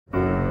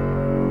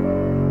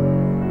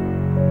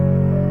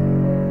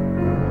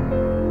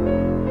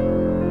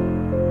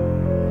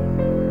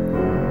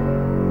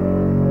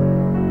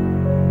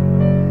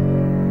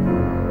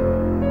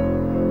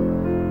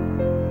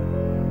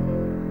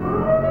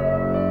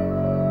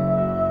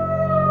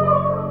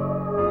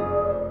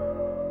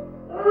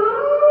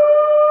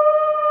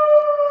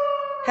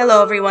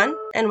Hello, everyone,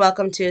 and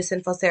welcome to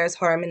Sinful Sarah's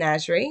Horror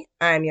Menagerie.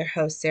 I'm your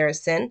host, Sarah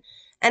Sin,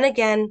 and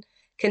again,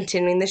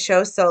 continuing the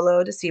show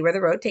solo to see where the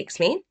road takes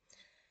me.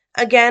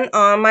 Again,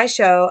 on my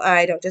show,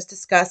 I don't just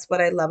discuss what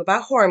I love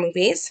about horror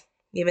movies,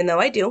 even though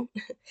I do.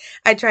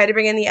 I try to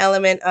bring in the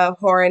element of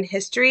horror and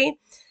history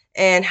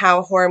and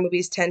how horror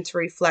movies tend to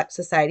reflect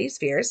society's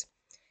fears.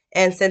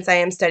 And since I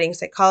am studying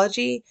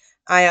psychology,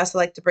 I also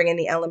like to bring in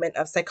the element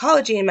of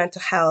psychology and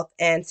mental health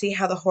and see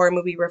how the horror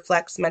movie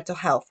reflects mental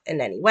health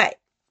in any way.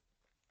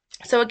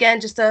 So, again,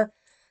 just a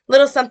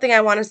little something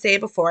I want to say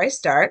before I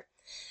start.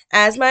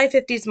 As my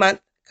 50s month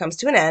comes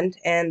to an end,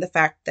 and the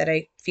fact that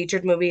I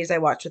featured movies I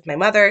watched with my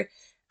mother,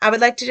 I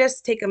would like to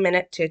just take a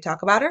minute to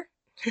talk about her.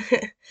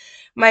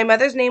 My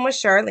mother's name was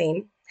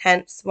Charlene,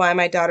 hence why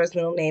my daughter's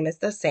middle name is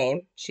the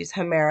same. She's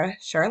Humera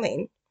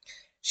Charlene.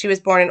 She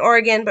was born in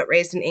Oregon but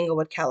raised in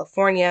Inglewood,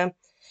 California,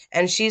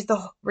 and she's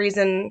the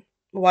reason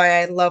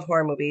why I love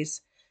horror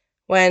movies.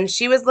 When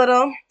she was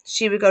little,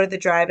 she would go to the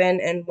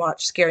drive-in and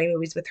watch scary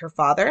movies with her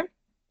father.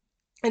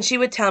 And she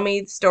would tell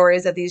me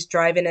stories of these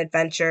drive-in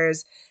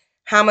adventures,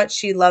 how much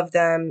she loved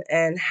them,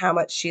 and how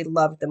much she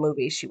loved the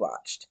movies she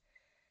watched.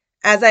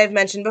 As I've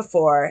mentioned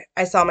before,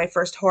 I saw my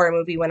first horror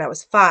movie when I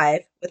was 5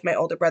 with my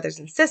older brothers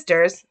and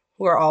sisters,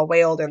 who are all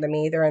way older than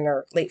me. They're in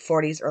their late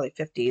 40s, early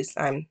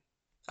 50s.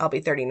 I'll be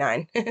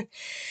 39.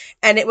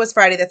 And it was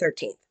Friday the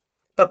 13th.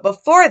 But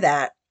before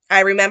that,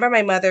 I remember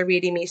my mother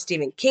reading me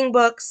Stephen King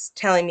books,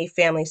 telling me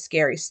family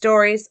scary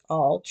stories,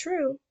 all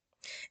true,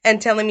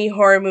 and telling me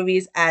horror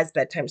movies as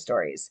bedtime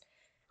stories.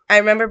 I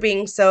remember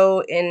being so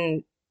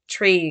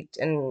intrigued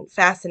and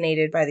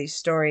fascinated by these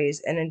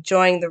stories and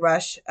enjoying the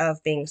rush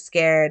of being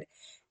scared.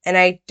 And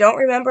I don't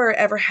remember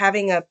ever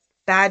having a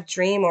bad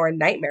dream or a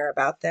nightmare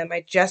about them.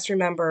 I just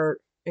remember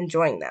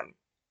enjoying them.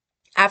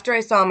 After I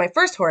saw my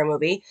first horror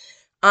movie,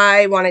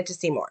 I wanted to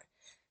see more.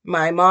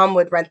 My mom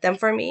would rent them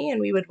for me and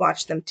we would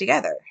watch them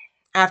together.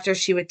 After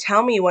she would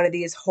tell me one of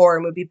these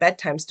horror movie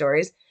bedtime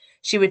stories,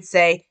 she would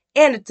say,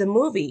 "And it's a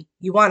movie.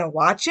 You want to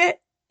watch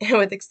it?" And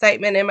with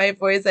excitement in my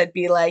voice, I'd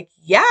be like,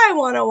 "Yeah, I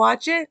want to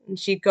watch it." And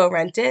she'd go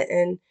rent it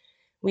and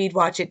we'd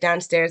watch it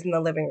downstairs in the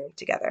living room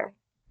together.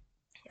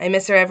 I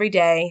miss her every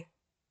day,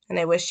 and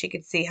I wish she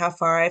could see how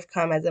far I've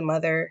come as a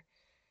mother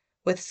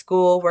with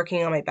school,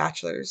 working on my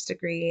bachelor's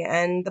degree,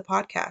 and the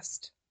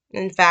podcast.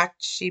 In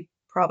fact, she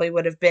probably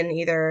would have been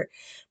either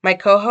my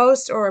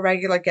co-host or a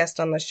regular guest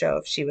on the show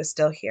if she was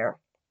still here.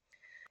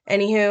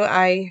 Anywho,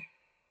 I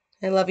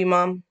love you,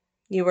 Mom.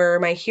 You were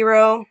my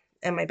hero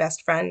and my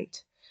best friend,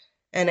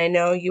 and I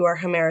know you are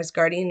Humera's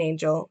guardian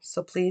angel,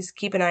 so please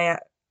keep an eye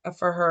out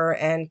for her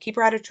and keep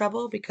her out of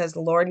trouble because the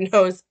Lord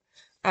knows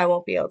I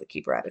won't be able to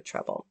keep her out of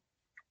trouble.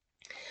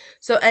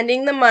 So,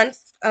 ending the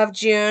month of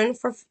June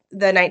for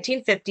the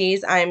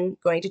 1950s, I'm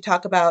going to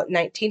talk about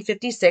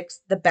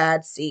 1956, The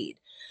Bad Seed.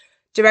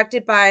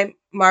 Directed by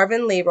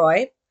Marvin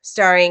Leroy,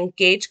 starring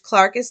Gage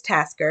Clark as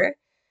Tasker,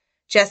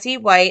 Jesse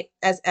White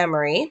as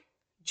Emery,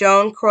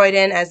 Joan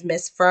Croydon as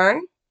Miss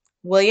Fern,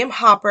 William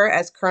Hopper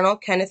as Colonel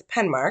Kenneth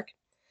Penmark,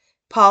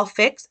 Paul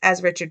Fix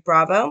as Richard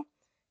Bravo,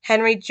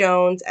 Henry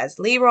Jones as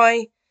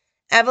Leroy,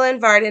 Evelyn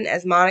Varden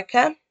as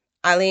Monica,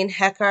 Eileen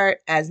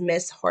Heckart as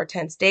Miss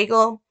Hortense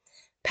Daigle,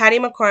 Patty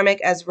McCormick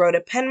as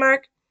Rhoda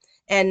Penmark,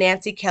 and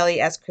Nancy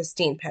Kelly as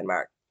Christine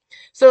Penmark.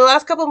 So the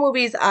last couple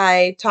movies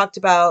I talked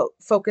about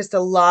focused a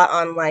lot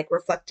on like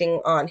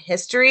reflecting on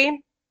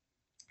history.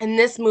 And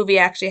this movie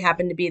actually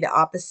happened to be the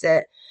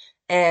opposite.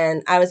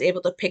 And I was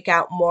able to pick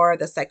out more of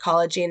the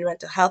psychology and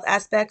mental health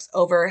aspects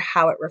over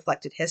how it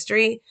reflected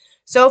history.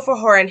 So for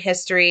horror and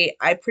history,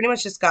 I pretty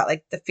much just got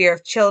like the fear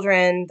of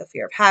children, the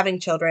fear of having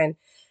children,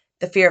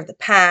 the fear of the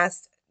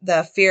past,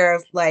 the fear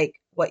of like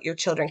what your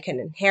children can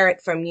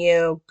inherit from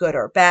you, good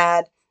or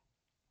bad.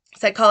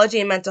 Psychology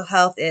and mental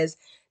health is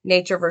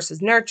nature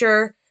versus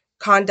nurture,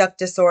 conduct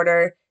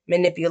disorder,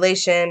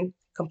 manipulation,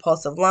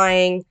 compulsive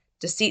lying,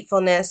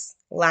 deceitfulness,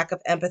 lack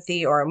of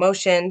empathy or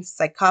emotion,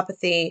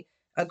 psychopathy,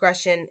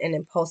 aggression, and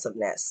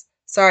impulsiveness.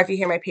 Sorry if you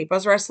hear my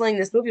papers rustling.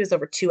 This movie was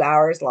over 2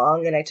 hours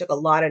long and I took a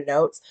lot of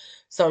notes.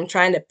 So I'm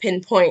trying to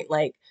pinpoint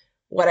like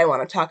what I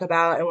want to talk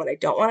about and what I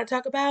don't want to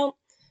talk about.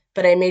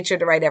 But I made sure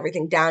to write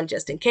everything down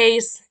just in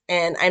case.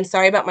 And I'm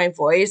sorry about my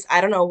voice.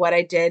 I don't know what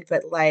I did,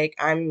 but like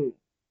I'm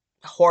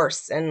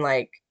hoarse and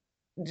like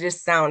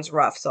just sounds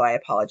rough, so I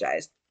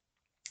apologize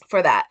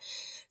for that.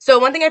 So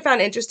one thing I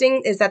found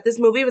interesting is that this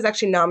movie was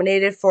actually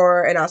nominated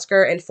for an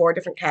Oscar in 4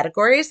 different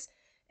categories,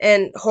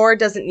 and horror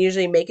doesn't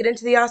usually make it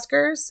into the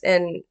Oscars,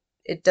 and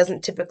it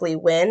doesn't typically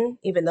win,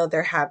 even though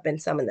there have been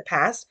some in the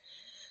past.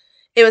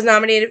 It was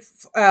nominated.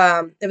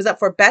 It was up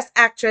for Best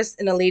Actress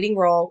in a Leading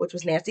Role, which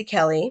was Nancy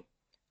Kelly.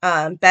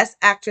 Best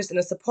Actress in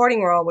a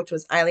Supporting Role, which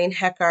was Eileen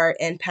Heckart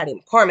and Patty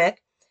McCormick.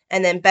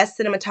 And then Best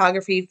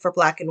Cinematography for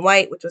Black and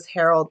White, which was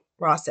Harold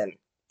Rawson.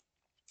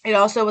 It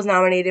also was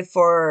nominated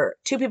for,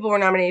 2 people were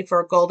nominated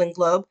for a Golden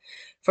Globe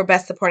for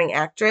Best Supporting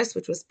Actress,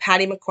 which was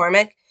Patty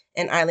McCormick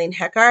and Eileen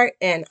Heckart.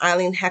 And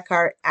Eileen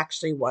Heckart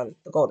actually won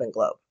the Golden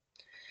Globe.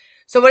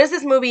 So what is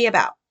this movie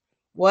about?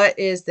 What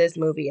is this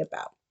movie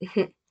about?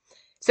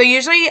 So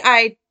usually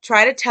I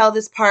try to tell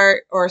this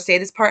part or say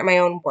this part in my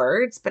own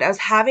words, but I was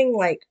having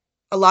like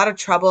a lot of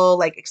trouble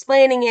like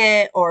explaining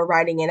it or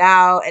writing it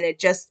out, and it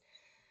just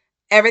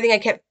everything I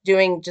kept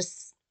doing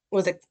just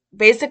was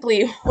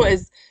basically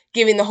was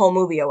giving the whole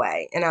movie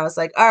away. And I was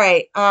like, all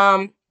right,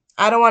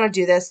 I don't want to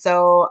do this.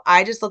 So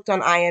I just looked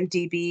on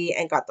IMDb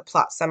and got the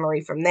plot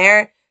summary from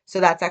there. So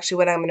that's actually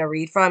what I'm going to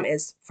read from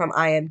is from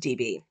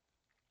IMDb.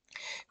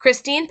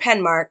 Christine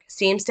Penmark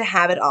seems to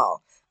have it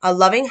all: a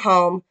loving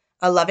home,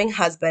 a loving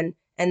husband,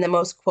 and the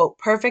most, quote,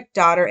 perfect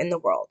daughter in the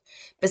world.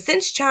 But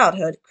since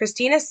childhood,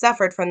 Christine has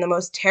suffered from the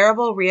most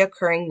terrible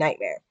reoccurring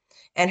nightmare.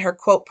 And her,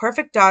 quote,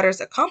 perfect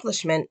daughter's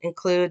accomplishment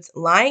includes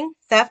lying,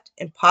 theft,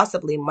 and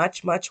possibly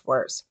much, much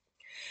worse.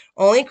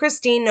 Only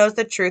Christine knows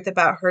the truth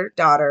about her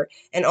daughter,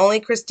 and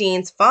only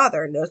Christine's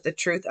father knows the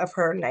truth of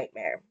her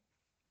nightmare.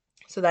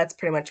 So that's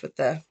pretty much what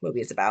the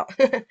movie is about.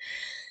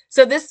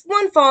 So this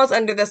one falls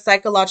under the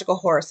psychological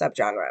horror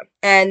subgenre.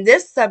 And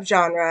this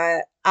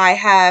subgenre I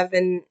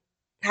haven't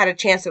had a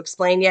chance to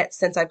explain yet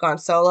since I've gone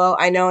solo.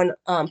 I know in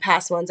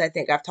past ones I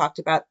think I've talked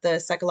about the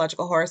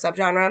psychological horror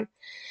subgenre.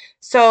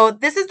 So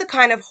this is the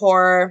kind of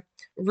horror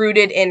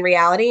rooted in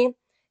reality.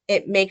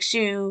 It makes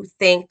you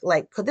think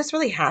like, could this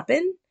really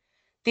happen?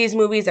 These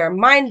movies are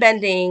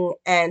mind-bending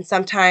and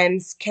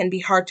sometimes can be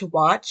hard to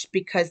watch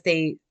because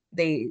they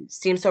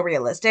seem so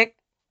realistic.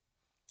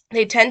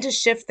 They tend to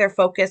shift their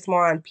focus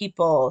more on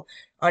people,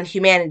 on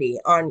humanity,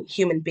 on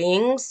human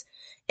beings,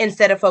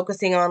 instead of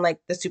focusing on like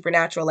the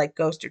supernatural, like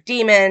ghosts or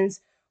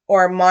demons,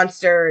 or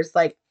monsters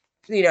like,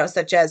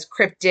 such as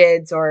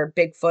cryptids or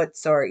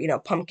Bigfoots or,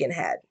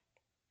 Pumpkinhead.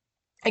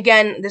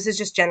 Again, this is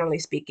just generally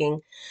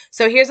speaking.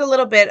 So here's a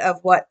little bit of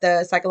what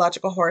the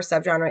psychological horror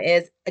subgenre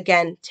is,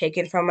 again,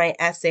 taken from my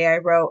essay I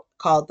wrote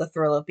called The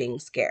Thrill of Being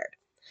Scared.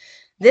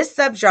 This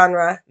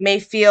subgenre may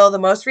feel the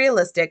most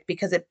realistic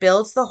because it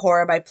builds the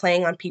horror by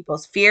playing on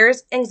people's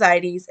fears,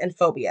 anxieties, and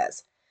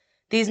phobias.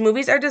 These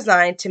movies are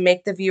designed to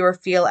make the viewer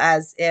feel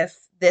as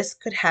if this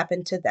could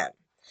happen to them.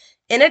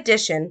 In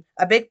addition,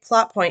 a big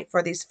plot point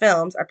for these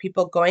films are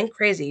people going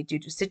crazy due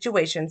to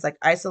situations like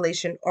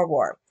isolation or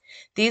war.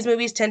 These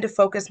movies tend to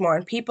focus more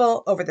on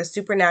people over the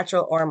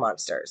supernatural or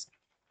monsters.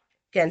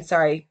 Again,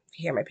 sorry if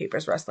you hear my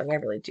papers rustling. I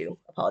really do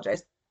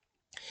apologize.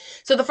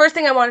 So the first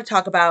thing I want to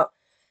talk about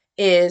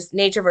is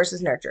nature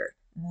versus nurture.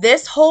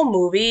 This whole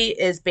movie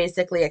is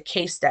basically a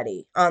case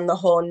study on the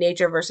whole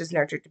nature versus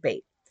nurture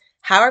debate.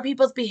 How are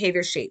people's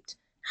behavior shaped?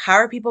 How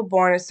are people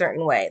born a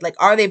certain way? Like,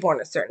 are they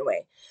born a certain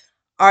way?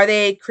 Are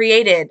they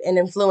created and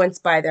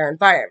influenced by their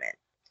environment?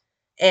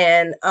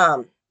 And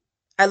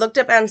I looked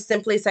up on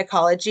Simply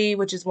Psychology,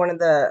 which is one of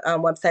the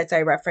websites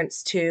I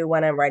reference to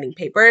when I'm writing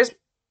papers.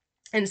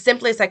 And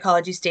Simply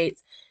Psychology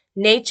states,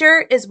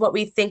 nature is what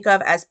we think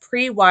of as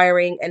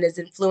pre-wiring and is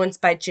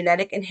influenced by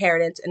genetic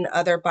inheritance and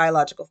other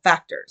biological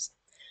factors.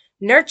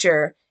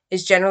 Nurture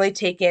is generally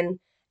taken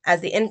as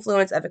the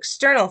influence of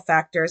external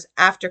factors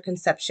after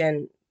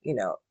conception,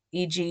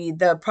 e.g.,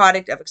 the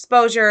product of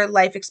exposure,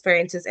 life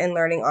experiences, and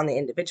learning on the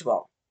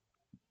individual.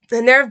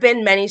 And there have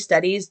been many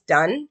studies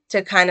done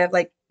to kind of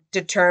like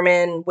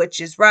determine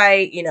which is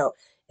right.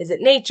 Is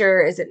it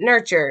nature? Is it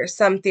nurture?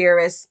 Some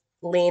theorists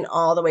lean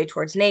all the way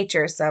towards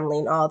nature. Some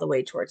lean all the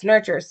way towards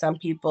nurture. Some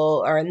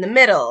people are in the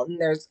middle. And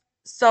there's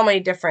so many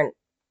different,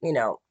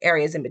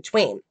 areas in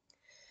between.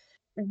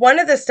 One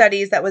of the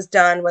studies that was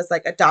done was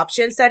like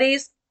adoption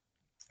studies.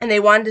 And they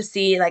wanted to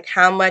see like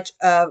how much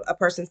of a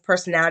person's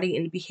personality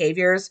and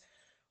behaviors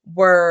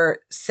were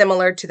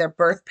similar to their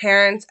birth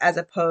parents as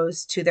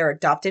opposed to their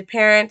adopted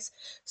parents.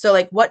 So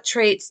like what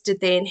traits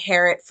did they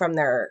inherit from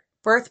their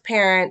birth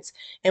parents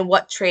and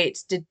what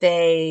traits did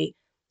they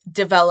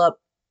develop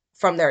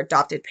from their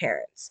adopted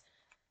parents?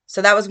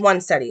 So that was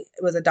one study.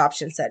 It was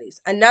adoption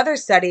studies. Another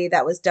study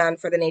that was done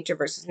for the nature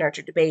versus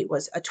nurture debate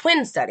was a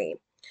twin study.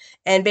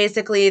 And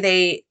basically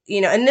they,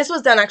 and this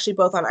was done actually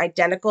both on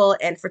identical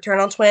and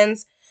fraternal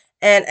twins.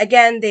 And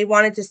again, they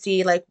wanted to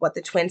see like what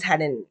the twins had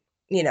in,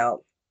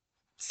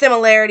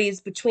 similarities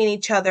between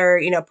each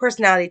other,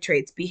 personality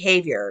traits,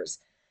 behaviors,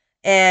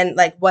 and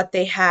like what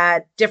they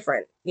had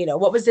different,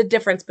 what was the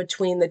difference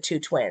between the two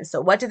twins? So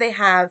what do they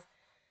have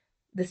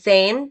the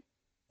same,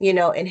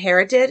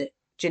 inherited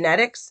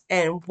genetics,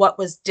 and what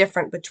was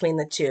different between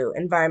the two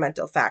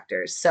environmental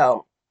factors?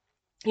 So,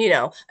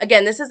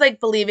 again, this is like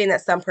believing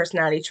that some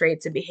personality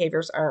traits and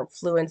behaviors are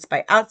influenced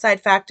by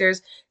outside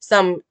factors.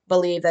 Some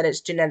believe that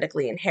it's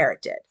genetically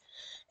inherited.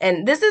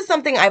 And this is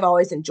something I've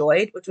always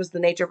enjoyed, which was the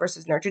nature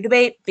versus nurture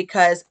debate,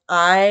 because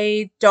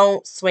I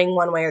don't swing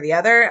one way or the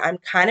other. I'm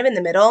kind of in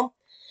the middle.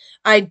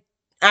 I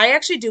I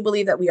actually do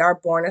believe that we are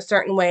born a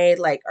certain way,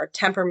 like our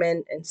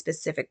temperament and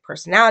specific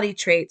personality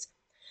traits,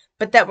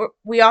 but that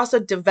we also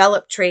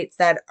develop traits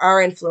that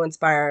are influenced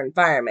by our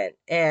environment.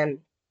 And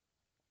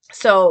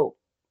so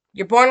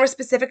you're born with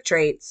specific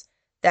traits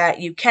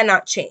that you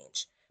cannot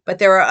change, but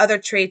there are other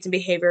traits and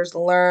behaviors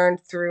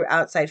learned through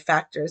outside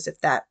factors, if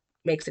that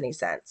makes any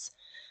sense.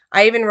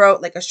 I even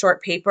wrote like a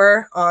short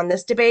paper on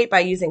this debate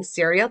by using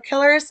serial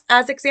killers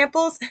as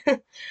examples.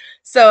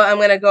 So I'm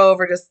going to go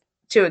over just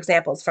two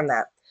examples from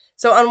that.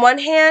 So on one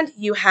hand,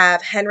 you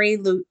have Henry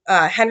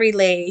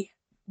Lee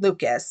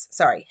Lucas,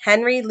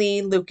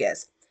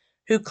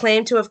 who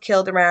claimed to have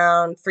killed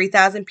around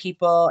 3,000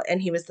 people,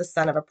 and he was the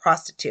son of a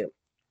prostitute.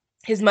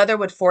 His mother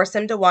would force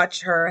him to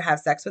watch her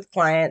have sex with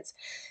clients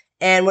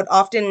and would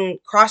often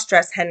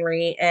cross-dress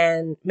Henry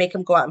and make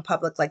him go out in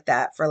public like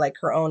that for like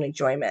her own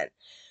enjoyment.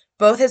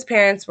 Both his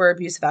parents were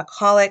abusive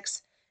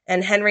alcoholics,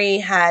 and Henry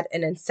had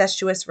an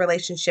incestuous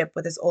relationship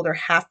with his older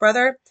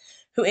half-brother,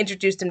 who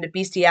introduced him to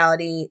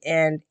bestiality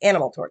and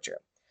animal torture.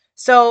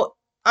 So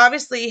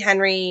obviously,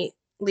 Henry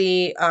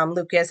Lee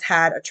Lucas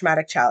had a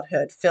traumatic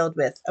childhood filled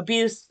with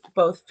abuse,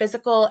 both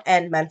physical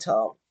and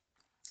mental.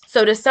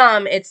 So to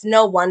some, it's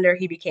no wonder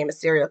he became a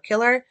serial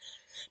killer,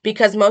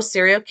 because most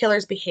serial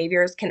killers'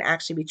 behaviors can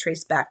actually be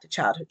traced back to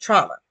childhood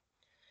trauma.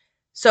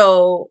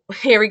 So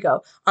here we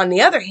go. On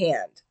the other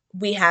hand,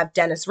 we have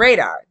Dennis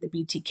Rader, the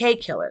BTK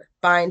killer,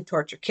 bind,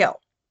 torture,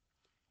 kill,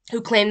 who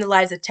claimed the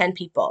lives of 10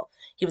 people.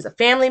 He was a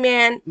family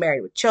man, married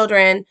with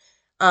children.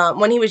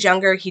 When he was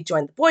younger, he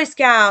joined the Boy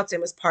Scouts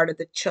and was part of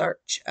the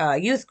church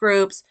youth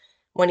groups.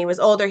 When he was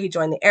older, he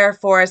joined the Air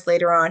Force.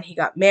 Later on, he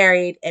got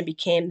married and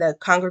became the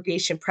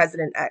congregation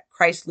president at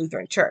Christ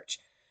Lutheran Church.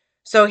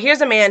 So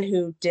here's a man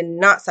who did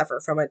not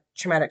suffer from a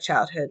traumatic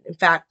childhood. In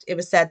fact, it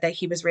was said that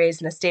he was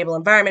raised in a stable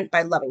environment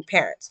by loving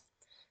parents.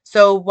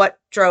 So what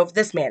drove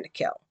this man to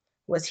kill?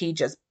 Was he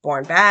just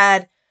born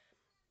bad?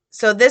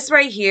 So this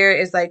right here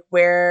is like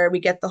where we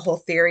get the whole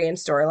theory and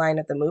storyline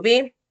of the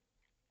movie.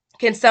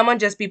 Can someone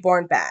just be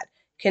born bad?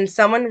 Can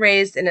someone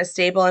raised in a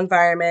stable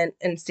environment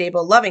and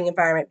stable loving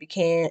environment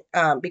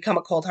become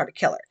a cold-hearted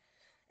killer?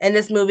 And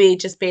this movie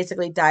just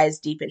basically dives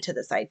deep into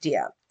this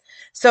idea.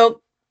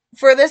 So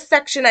for this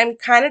section, I'm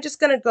kind of just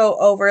going to go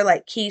over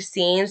like key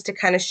scenes to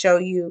kind of show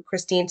you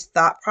Christine's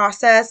thought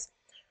process,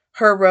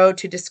 her road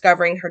to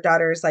discovering her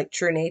daughter's like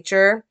true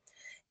nature.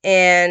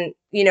 And,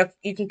 you know,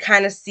 you can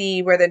kind of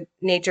see where the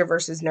nature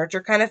versus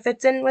nurture kind of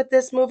fits in with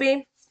this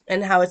movie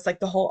and how it's like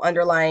the whole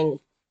underlying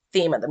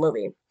theme of the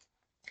movie.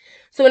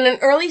 So in an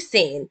early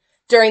scene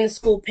during the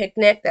school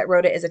picnic that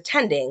Rhoda is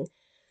attending,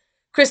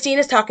 Christine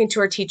is talking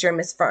to her teacher,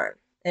 Miss Fern,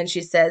 and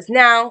she says,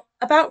 "Now,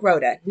 about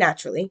Rhoda,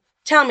 naturally.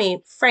 Tell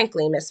me,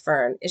 frankly, Miss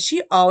Fern, is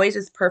she always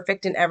as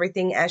perfect in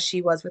everything as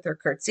she was with her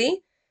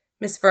curtsy?"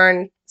 Miss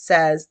Fern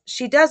says,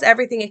 "She does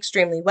everything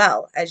extremely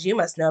well, as you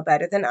must know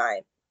better than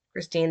I."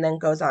 Christine then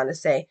goes on to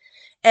say,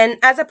 "And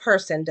as a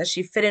person, does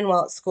she fit in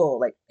well at school?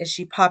 Like, is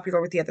she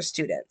popular with the other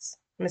students?"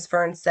 Miss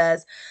Fern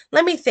says,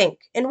 "Let me think.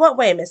 In what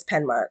way, Miss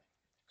Penmark?"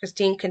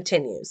 Christine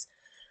continues,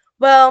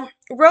 "Well,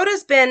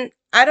 Rhoda's been,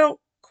 I don't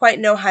quite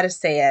know how to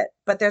say it,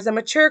 but there's a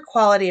mature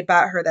quality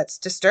about her that's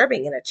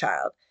disturbing in a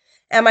child.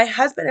 And my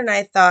husband and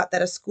I thought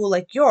that a school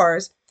like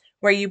yours,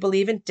 where you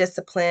believe in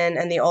discipline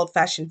and the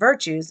old-fashioned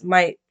virtues,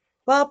 might,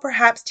 well,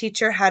 perhaps teach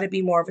her how to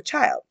be more of a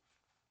child."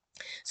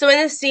 So in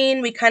this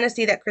scene, we kind of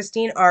see that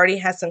Christine already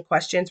has some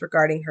questions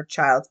regarding her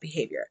child's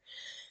behavior.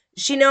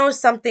 She knows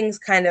something's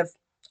kind of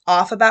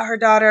off about her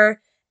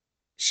daughter.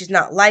 She's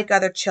not like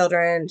other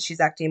children. She's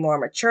acting more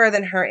mature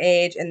than her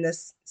age, and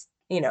this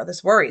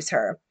worries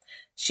her.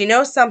 She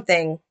knows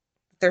something.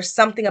 There's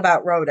something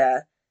about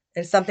Rhoda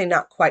and something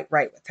not quite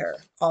right with her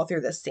all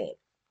through this scene.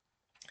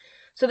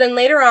 So then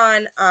later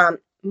on,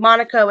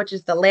 Monica, which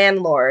is the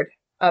landlord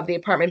of the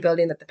apartment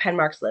building that the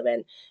Penmarks live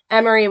in,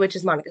 Emery, which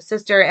is Monica's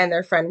sister, and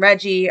their friend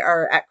Reggie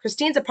are at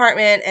Christine's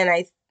apartment, and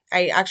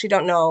I actually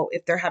don't know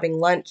if they're having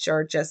lunch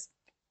or just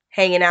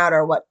hanging out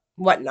or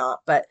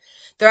whatnot, but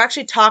they're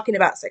actually talking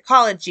about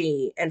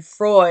psychology and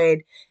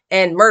Freud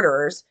and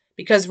murderers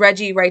because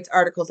Reggie writes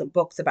articles and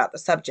books about the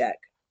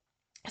subject.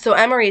 So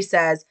Emery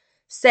says,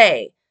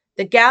 "Say,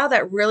 the gal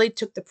that really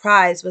took the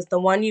prize was the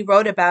one you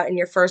wrote about in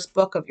your first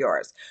book of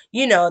yours.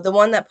 You know, the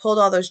one that pulled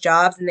all those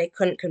jobs and they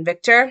couldn't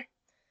convict her."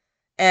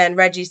 And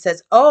Reggie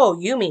says, "Oh,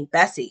 you mean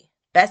Bessie.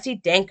 Bessie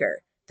Danker,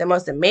 the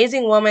most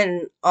amazing woman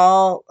in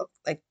all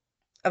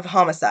of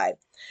homicide.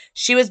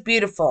 She was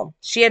beautiful.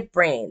 She had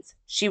brains.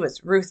 She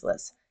was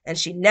ruthless. And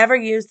she never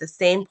used the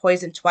same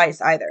poison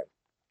twice either.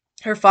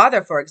 Her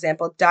father, for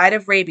example, died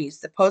of rabies,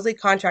 supposedly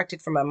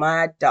contracted from a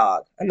mad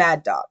dog.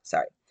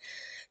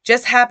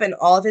 Just happened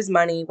all of his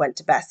money went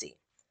to Bessie."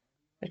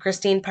 And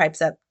Christine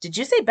pipes up, "Did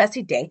you say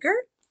Bessie Danker?"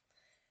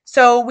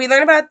 So we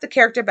learn about the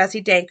character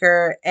Bessie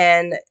Danker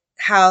and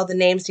how the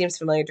name seems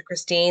familiar to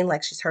Christine,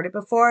 like she's heard it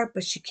before,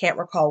 but she can't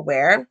recall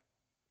where.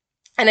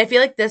 And I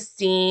feel like this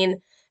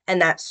scene and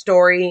that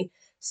story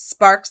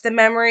sparks the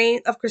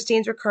memory of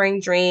Christine's recurring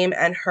dream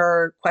and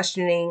her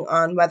questioning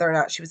on whether or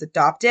not she was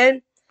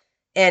adopted,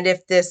 and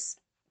if this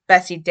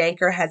Bessie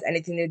Danker has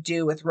anything to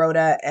do with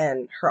Rhoda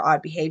and her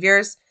odd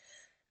behaviors.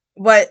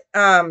 What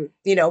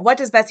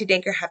does Bessie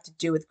Danker have to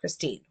do with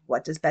Christine?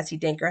 What does Bessie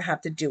Danker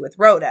have to do with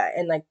Rhoda?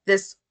 And like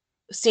this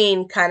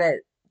scene kind of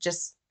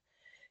just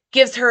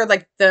gives her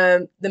like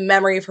the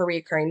memory of her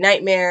recurring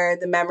nightmare,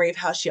 the memory of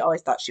how she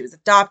always thought she was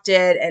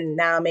adopted, and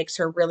now makes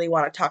her really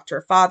want to talk to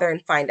her father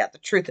and find out the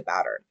truth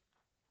about her.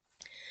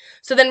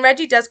 So then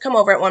Reggie does come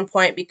over at one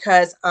point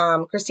because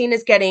Christine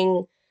is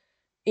getting,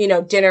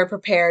 dinner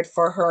prepared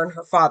for her and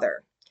her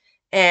father.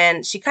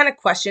 And she kind of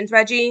questions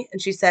Reggie,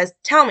 and she says,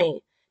 "Tell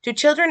me, do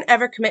children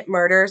ever commit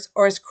murders,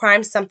 or is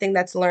crime something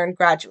that's learned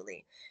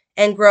gradually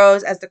and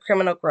grows as the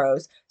criminal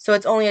grows? So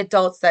it's only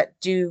adults that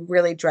do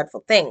really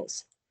dreadful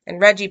things?"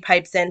 And Reggie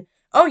pipes in,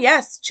 "Oh,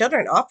 yes,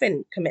 children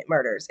often commit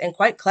murders, and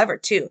quite clever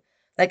too.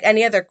 Like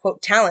any other,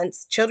 quote,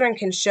 talents, children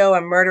can show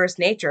a murderous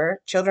nature.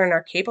 Children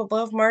are capable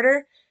of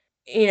murder,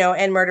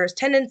 and murderous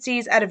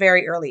tendencies at a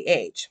very early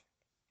age."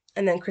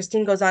 And then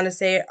Christine goes on to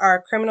say,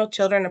 "Are criminal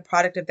children a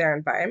product of their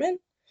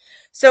environment?"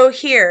 So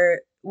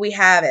here we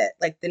have it,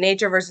 like the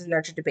nature versus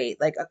nurture debate,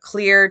 like a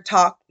clear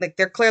talk, like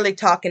they're clearly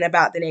talking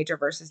about the nature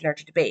versus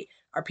nurture debate.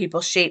 Are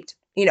people shaped,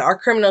 are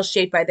criminals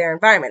shaped by their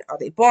environment? Are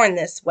they born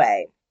this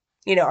way?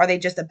 Are they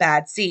just a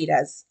bad seed,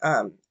 as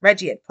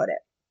Reggie had put it?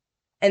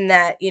 And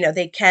that,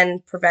 they can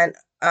present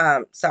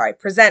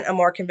a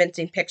more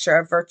convincing picture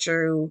of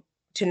virtue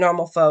to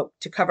normal folk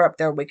to cover up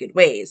their wicked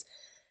ways.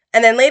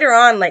 And then later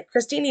on, like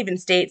Christine even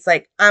states,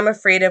 like, "I'm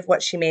afraid of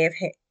what she may have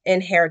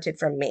inherited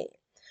from me."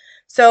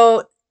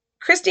 So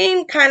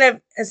Christine kind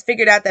of has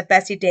figured out that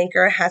Bessie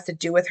Danker has to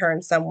do with her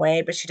in some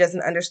way, but she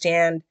doesn't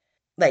understand,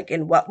 like,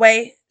 in what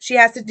way she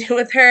has to do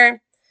with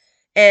her.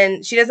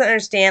 And she doesn't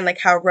understand, like,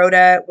 how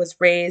Rhoda was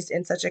raised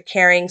in such a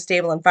caring,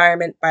 stable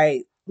environment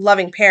by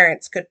loving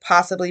parents could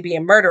possibly be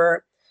a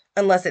murderer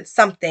unless it's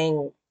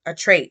something, a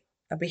trait,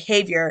 a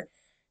behavior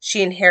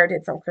she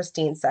inherited from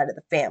Christine's side of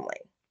the family.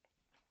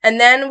 And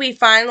then we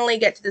finally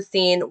get to the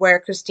scene where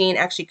Christine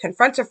actually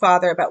confronts her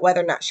father about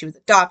whether or not she was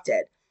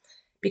adopted,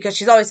 because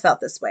she's always felt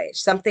this way.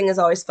 Something has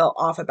always felt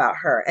off about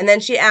her. And then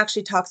she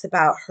actually talks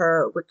about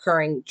her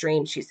recurring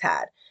dream she's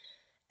had.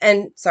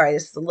 And sorry,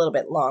 this is a little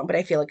bit long, but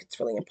I feel like it's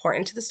really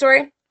important to the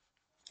story.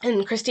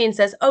 And Christine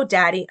says, "Oh,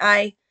 Daddy,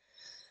 I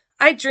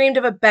dreamed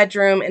of a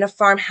bedroom in a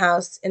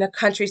farmhouse in a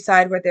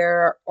countryside where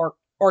there are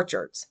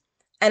orchards.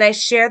 And I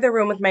share the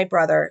room with my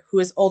brother, who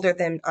is older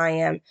than I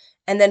am.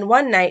 And then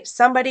one night,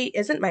 somebody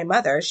isn't my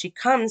mother. She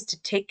comes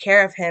to take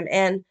care of him,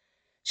 and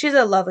she's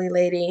a lovely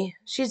lady.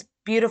 She's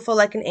beautiful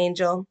like an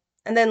angel.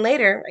 And then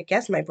later, I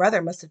guess my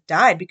brother must have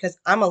died because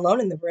I'm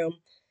alone in the room.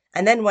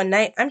 And then one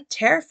night, I'm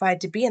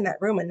terrified to be in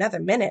that room another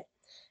minute.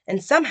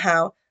 And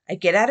somehow, I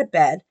get out of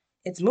bed.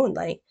 It's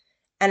moonlight,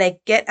 and I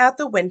get out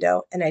the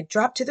window and I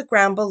drop to the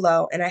ground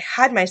below and I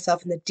hide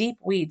myself in the deep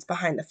weeds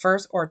behind the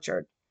first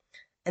orchard.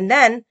 And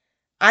then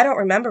I don't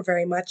remember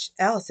very much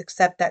else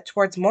except that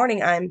towards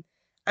morning I'm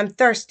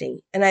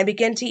thirsty and I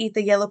begin to eat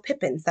the yellow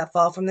pippins that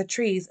fall from the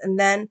trees, and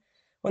then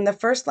when the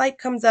first light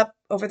comes up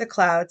over the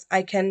clouds,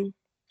 I can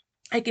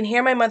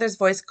hear my mother's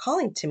voice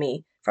calling to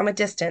me from a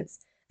distance,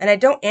 and I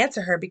don't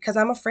answer her because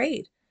I'm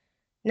afraid.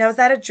 Now is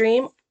that a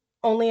dream?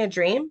 Only a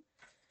dream?"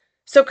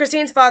 So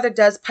Christine's father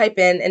does pipe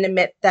in and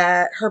admit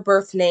that her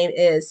birth name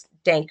is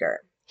Danker.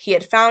 He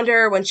had found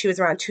her when she was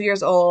around 2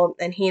 years old,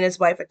 and he and his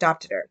wife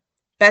adopted her.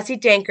 Bessie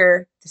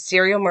Danker, the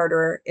serial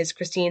murderer, is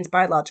Christine's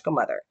biological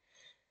mother.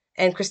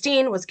 And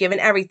Christine was given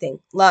everything: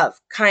 love,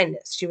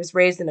 kindness. She was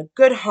raised in a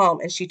good home,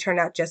 and she turned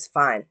out just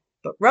fine.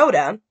 But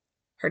Rhoda,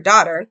 her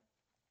daughter,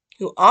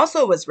 who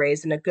also was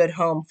raised in a good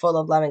home full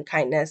of love and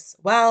kindness,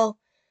 well,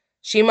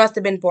 she must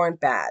have been born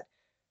bad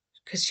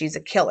because she's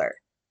a killer.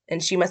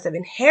 And she must have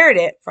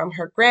inherited it from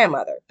her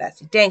grandmother,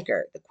 Bessie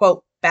Danker. The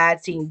quote,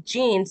 "bad seeing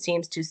gene"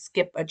 seems to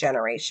skip a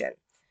generation.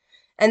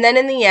 And then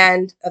in the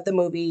end of the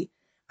movie,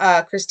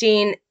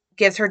 Christine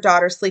gives her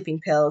daughter sleeping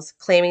pills,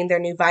 claiming they're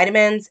new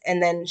vitamins,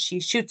 and then she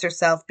shoots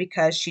herself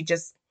because she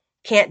just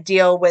can't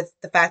deal with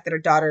the fact that her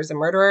daughter is a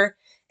murderer,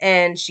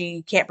 and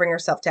she can't bring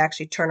herself to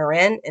actually turn her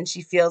in, and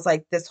she feels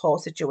like this whole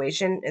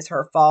situation is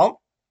her fault.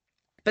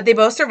 But they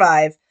both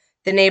survive.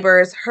 The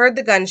neighbors heard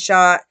the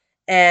gunshot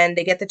and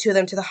they get the two of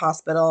them to the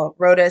hospital.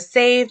 Rhoda is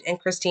saved and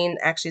Christine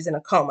actually is in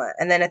a coma.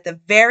 And then at the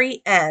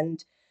very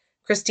end,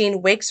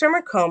 Christine wakes from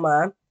her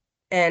coma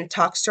and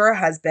talks to her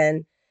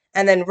husband.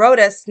 And then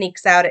Rhoda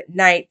sneaks out at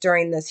night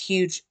during this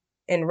huge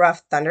and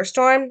rough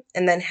thunderstorm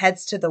and then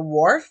heads to the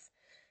wharf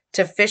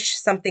to fish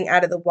something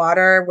out of the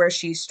water, where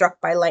she's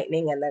struck by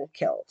lightning and then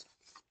killed.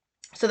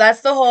 So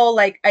that's the whole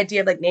like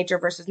idea of like nature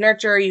versus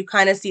nurture. You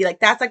kind of see like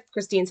that's like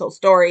Christine's whole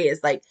story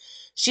is like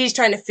she's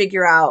trying to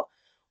figure out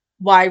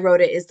why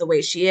Rhoda is the way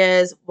she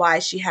is, why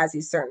she has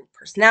these certain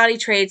personality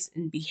traits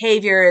and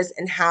behaviors,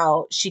 and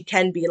how she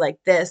can be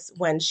like this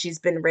when she's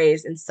been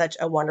raised in such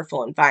a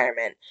wonderful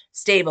environment,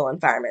 stable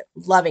environment,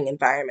 loving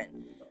environment.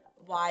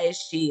 Why is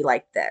she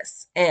like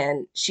this?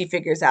 And she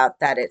figures out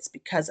that it's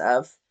because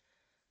of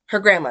her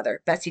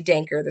grandmother, Bessie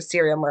Danker, the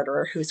serial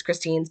murderer, who's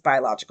Christine's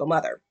biological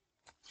mother.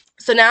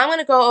 So now I'm going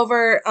to go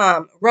over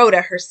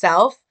Rhoda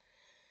herself.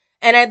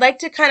 And I'd like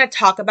to kind of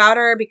talk about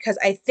her because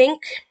I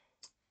think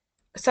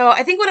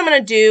what I'm going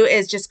to do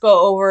is just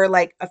go over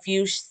like a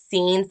few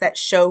scenes that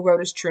show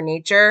Rhoda's true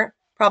nature.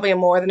 Probably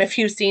more than a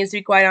few scenes, to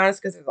be quite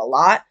honest, because there's a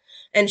lot.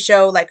 And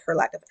show like her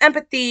lack of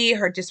empathy,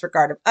 her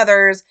disregard of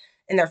others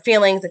and their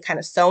feelings, and kind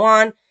of so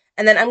on.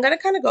 And then I'm going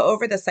to kind of go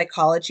over the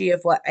psychology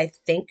of what I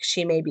think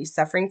she may be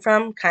suffering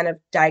from, kind of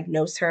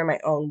diagnose her in my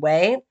own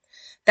way.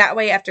 That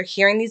way, after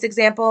hearing these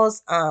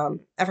examples of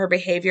her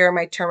behavior,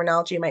 my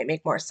terminology might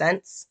make more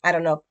sense. I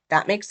don't know if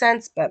that makes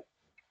sense, but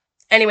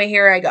Anyway,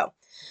 here I go.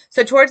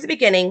 So towards the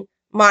beginning,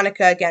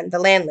 Monica, again, the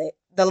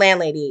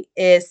landlady,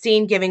 is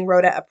seen giving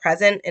Rhoda a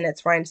present, and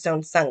it's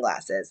rhinestone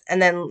sunglasses.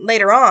 And then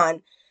later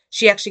on,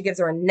 she actually gives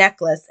her a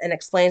necklace and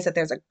explains that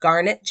there's a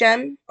garnet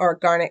gem or a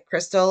garnet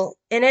crystal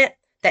in it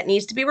that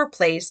needs to be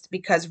replaced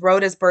because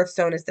Rhoda's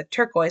birthstone is the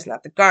turquoise,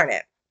 not the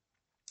garnet.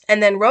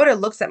 And then Rhoda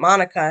looks at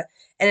Monica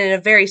and in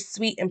a very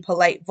sweet and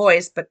polite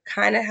voice, but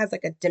kind of has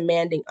like a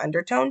demanding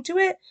undertone to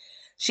it,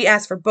 she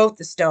asks for both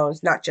the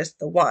stones, not just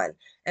the one.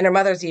 And her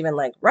mother's even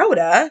like,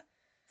 Rhoda?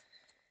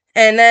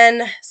 And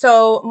then,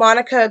 so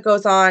Monica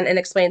goes on and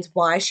explains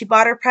why she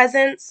bought her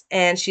presents.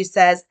 And she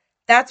says,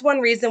 that's one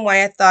reason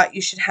why I thought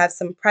you should have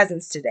some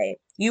presents today.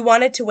 You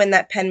wanted to win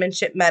that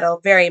penmanship medal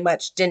very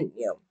much, didn't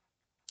you?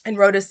 And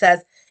Rhoda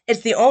says,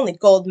 it's the only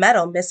gold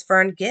medal Miss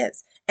Fern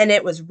gives, and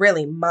it was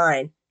really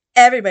mine.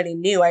 Everybody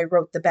knew I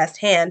wrote the best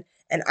hand,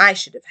 and I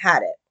should have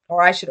had it,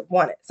 or I should have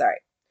won it, sorry.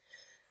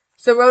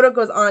 So Rhoda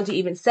goes on to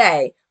even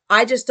say,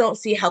 I just don't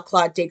see how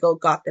Claude Daigle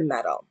got the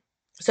medal.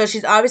 So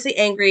she's obviously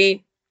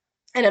angry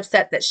and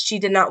upset that she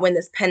did not win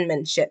this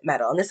penmanship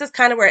medal. And this is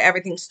kind of where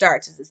everything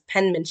starts, is this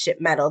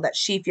penmanship medal that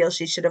she feels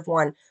she should have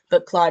won,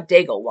 but Claude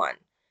Daigle won,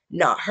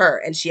 not her.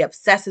 And she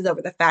obsesses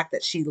over the fact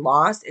that she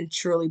lost and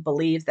truly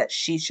believes that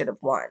she should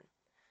have won.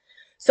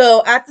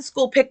 So at the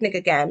school picnic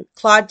again,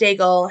 Claude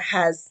Daigle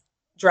has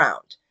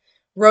drowned.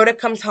 Rhoda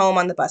comes home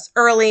on the bus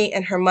early,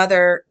 and her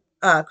mother,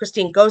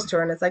 Christine, goes to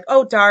her and is like,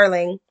 oh,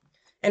 darling.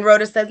 And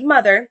Rhoda says,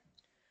 Mother,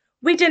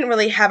 we didn't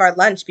really have our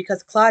lunch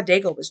because Claude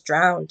Daigle was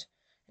drowned.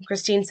 And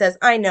Christine says,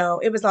 I know,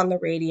 it was on the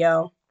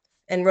radio.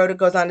 And Rhoda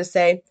goes on to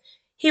say,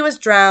 he was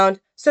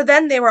drowned, so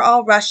then they were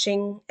all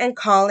rushing and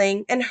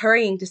calling and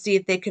hurrying to see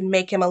if they could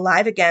make him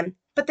alive again,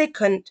 but they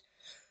couldn't.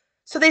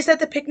 So they said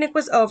the picnic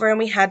was over and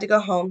we had to go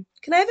home.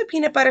 Can I have a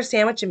peanut butter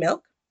sandwich and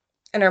milk?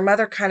 And her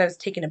mother kind of is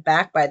taken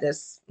aback by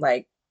this,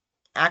 like,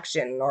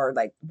 action or,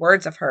 like,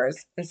 words of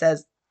hers and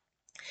says,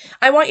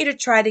 I want you to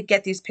try to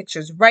get these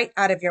pictures right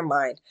out of your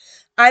mind.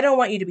 I don't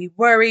want you to be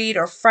worried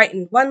or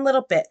frightened one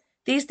little bit.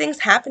 These things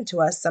happen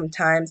to us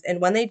sometimes,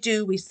 and when they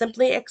do, we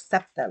simply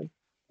accept them.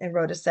 And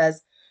Rhoda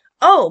says,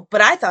 oh,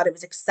 but I thought it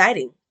was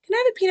exciting. Can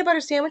I have a peanut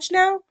butter sandwich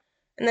now?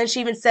 And then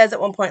she even says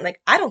at one point, like,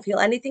 I don't feel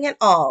anything at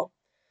all.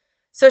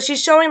 So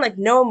she's showing like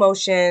no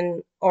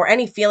emotion or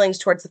any feelings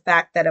towards the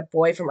fact that a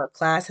boy from her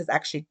class has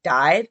actually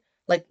died.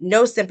 Like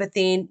no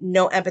sympathy,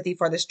 no empathy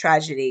for this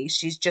tragedy.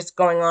 She's just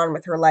going on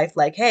with her life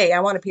like, hey, I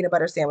want a peanut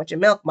butter sandwich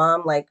and milk,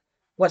 Mom. Like,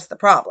 what's the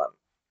problem?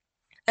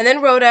 And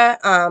then Rhoda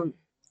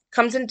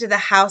comes into the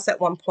house at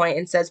one point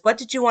and says, what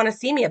did you want to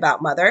see me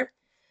about, Mother?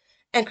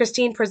 And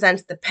Christine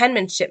presents the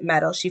penmanship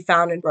medal she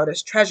found in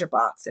Rhoda's treasure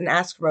box and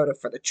asks Rhoda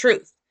for the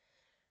truth.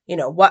 You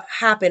know, what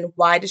happened?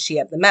 Why does she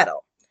have the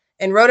medal?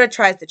 And Rhoda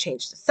tries to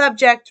change the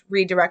subject,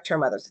 redirect her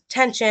mother's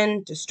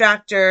attention,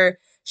 distract her.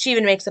 She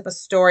even makes up a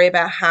story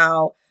about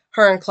how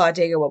her and Claude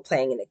Daigle were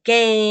playing in a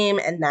game,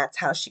 and that's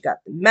how she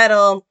got the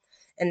medal,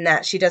 and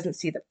that she doesn't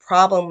see the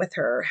problem with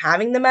her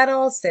having the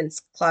medal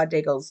since Claude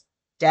Daigle's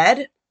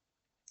dead.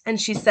 And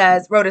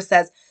Rhoda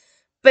says,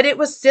 but it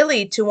was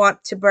silly to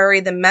want to bury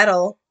the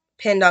medal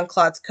pinned on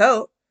Claude's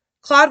coat.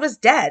 Claude was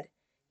dead.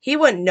 He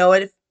wouldn't know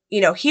it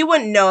he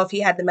wouldn't know if he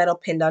had the medal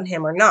pinned on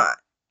him or not.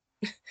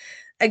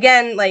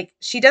 Again, like,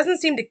 she doesn't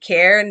seem to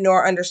care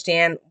nor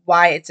understand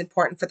why it's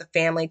important for the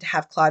family to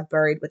have Claude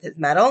buried with his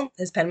medal,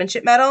 his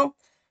penmanship medal.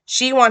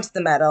 She wants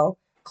the medal.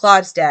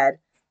 Claude's dead,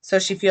 so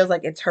she feels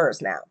like it's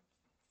hers now.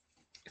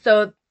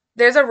 So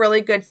there's a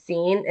really good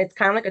scene. It's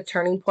kind of like a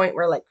turning point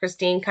where, like,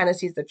 Christine kind of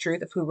sees the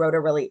truth of who Rhoda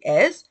really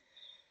is.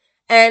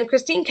 And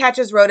Christine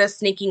catches Rhoda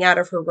sneaking out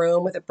of her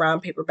room with a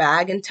brown paper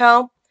bag in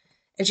tow.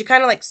 And she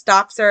kind of like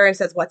stops her and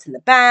says, what's in the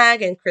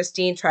bag? And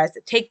Christine tries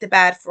to take the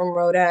bag from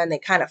Rhoda, and they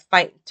kind of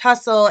fight and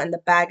tussle, and the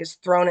bag is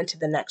thrown into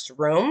the next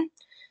room.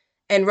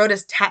 And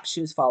Rhoda's tap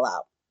shoes fall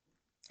out.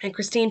 And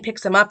Christine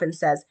picks him up and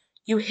says,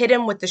 you hit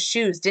him with the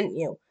shoes, didn't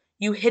you?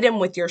 You hit him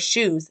with your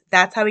shoes.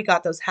 That's how he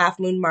got those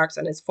half-moon marks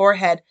on his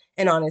forehead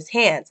and on his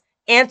hands.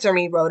 Answer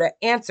me, Rhoda,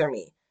 answer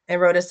me. And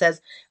Rhoda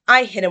says,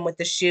 I hit him with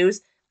the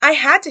shoes. I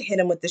had to hit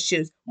him with the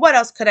shoes. What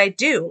else could I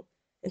do?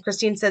 And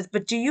Christine says,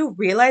 but do you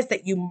realize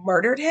that you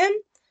murdered him?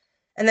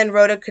 And then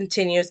Rhoda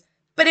continues,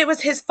 but it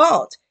was his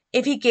fault.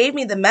 If he gave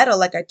me the medal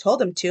like I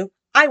told him to,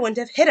 I wouldn't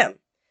have hit him.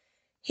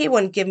 He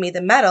wouldn't give me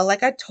the medal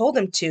like I told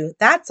him to,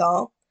 that's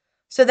all.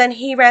 So then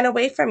he ran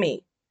away from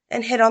me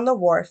and hid on the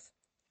wharf.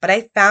 But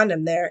I found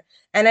him there,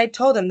 and I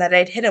told him that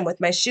I'd hit him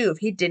with my shoe if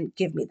he didn't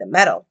give me the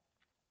medal.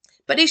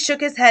 But he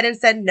shook his head and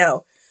said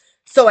no,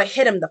 so I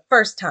hit him the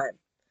first time.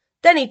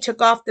 Then he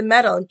took off the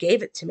medal and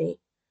gave it to me.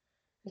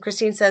 And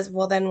Christine says,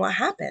 well, then what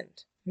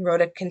happened? And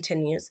Rhoda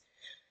continues,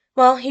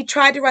 well, he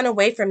tried to run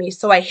away from me,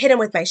 so I hit him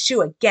with my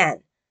shoe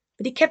again.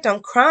 But he kept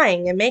on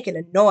crying and making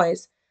a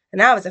noise,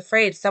 and I was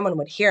afraid someone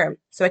would hear him,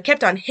 so I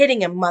kept on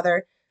hitting him,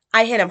 Mother.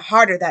 I hit him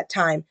harder that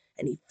time,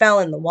 and he fell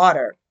in the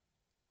water.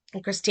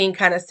 And Christine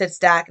kind of sits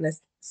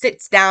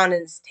down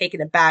and is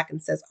taken aback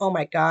and says, oh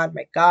my God,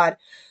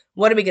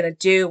 what are we going to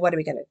do? What are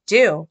we going to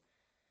do?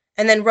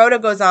 And then Rhoda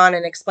goes on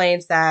and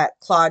explains that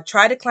Claude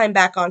tried to climb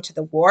back onto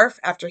the wharf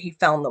after he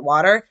fell in the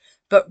water,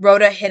 but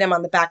Rhoda hit him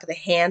on the back of the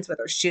hands with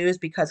her shoes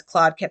because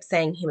Claude kept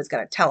saying he was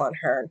going to tell on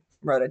her.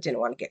 Rhoda didn't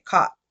want to get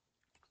caught.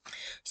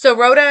 So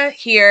Rhoda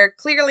here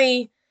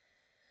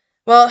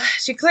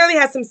she clearly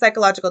has some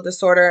psychological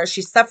disorder.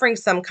 She's suffering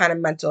some kind of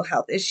mental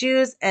health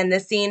issues, and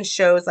this scene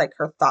shows like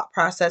her thought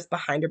process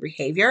behind her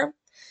behavior.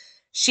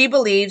 She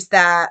believes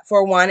that,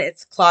 for one,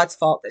 it's Claude's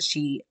fault that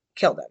she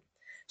killed him.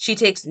 She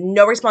takes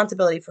no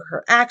responsibility for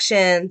her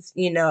actions.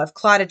 If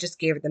Claude had just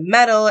gave her the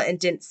medal and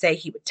didn't say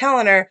he would tell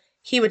on her,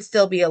 he would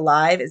still be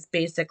alive, is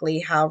basically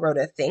how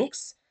Rhoda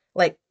thinks.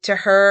 Like, to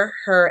her,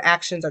 her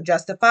actions are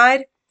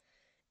justified.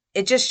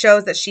 It just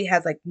shows that she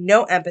has like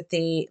no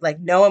empathy, like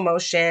no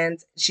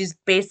emotions. She's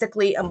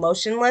basically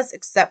emotionless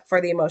except for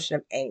the emotion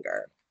of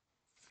anger.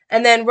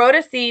 And then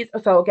Rhoda sees,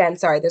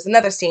 there's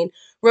another scene.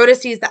 Rhoda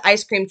sees the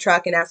ice cream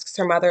truck and asks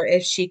her mother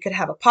if she could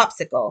have a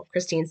popsicle.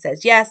 Christine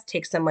says yes,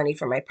 takes some money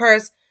from my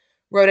purse.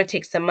 Rhoda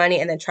takes some money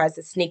and then tries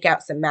to sneak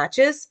out some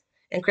matches.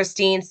 And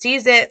Christine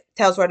sees it,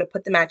 tells Rhoda to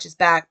put the matches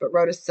back, but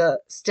Rhoda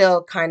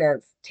still kind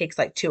of takes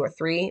like 2 or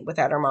 3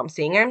 without her mom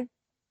seeing her.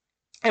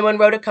 And when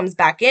Rhoda comes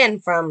back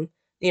in from,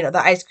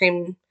 the ice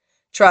cream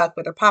truck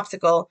with her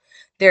popsicle,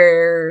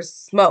 there's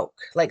smoke.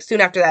 Like,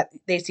 soon after that,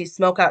 they see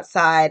smoke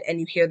outside, and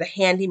you hear the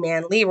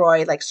handyman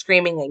Leroy like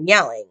screaming and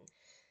yelling.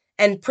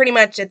 And pretty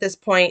much at this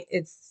point,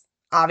 it's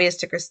obvious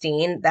to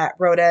Christine that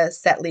Rhoda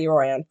set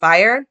Leroy on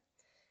fire.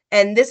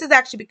 And this is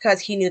actually because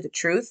he knew the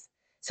truth.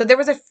 So there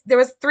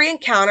was 3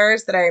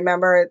 encounters that I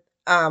remember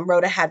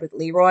Rhoda had with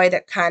Leroy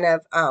that kind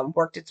of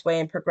worked its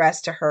way and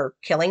progressed to her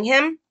killing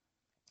him.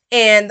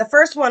 And the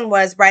first one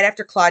was right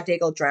after Claude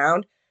Daigle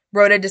drowned.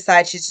 Rhoda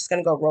decides she's just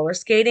going to go roller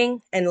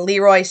skating, and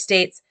Leroy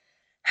states,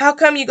 "How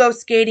come you go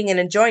skating and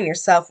enjoying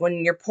yourself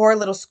when your poor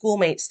little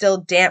schoolmate's still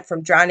damp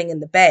from drowning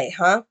in the bay,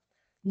 huh?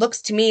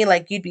 Looks to me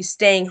like you'd be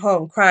staying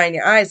home crying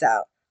your eyes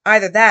out.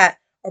 Either that,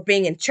 or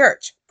being in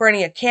church,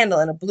 burning a candle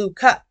in a blue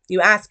cup.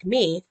 You ask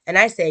me, and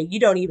I say you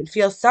don't even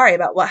feel sorry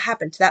about what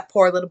happened to that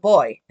poor little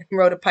boy." And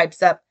Rhoda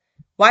pipes up,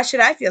 "Why should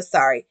I feel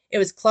sorry? It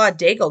was Claude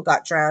Daigle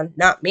got drowned,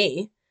 not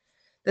me."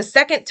 The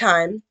second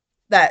time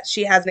that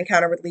she has an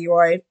encounter with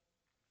Leroy,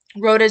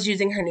 Rhoda's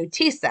using her new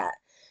tea set,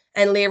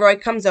 and Leroy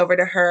comes over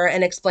to her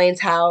and explains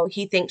how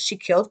he thinks she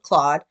killed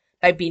Claude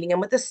by beating him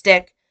with a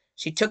stick.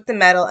 She took the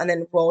metal and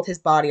then rolled his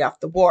body off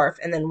the wharf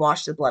and then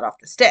washed the blood off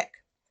the stick.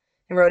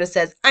 And Rhoda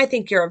says, "I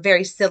think you're a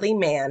very silly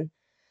man."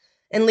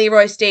 And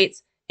Leroy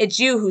states, "It's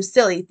you who's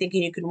silly,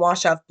 thinking you can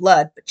wash off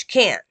blood, but you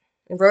can't."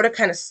 And Rhoda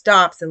kind of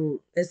stops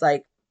and is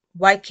like,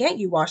 "Why can't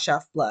you wash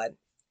off blood?"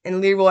 And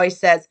Leroy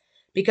says,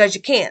 "Because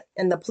you can't,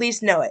 and the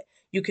police know it.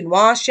 You can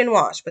wash and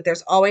wash, but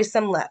there's always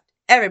some left.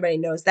 Everybody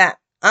knows that.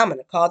 I'm going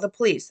to call the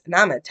police, and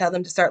I'm going to tell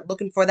them to start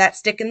looking for that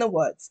stick in the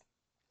woods."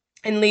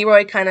 And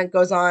Leroy kind of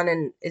goes on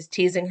and is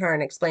teasing her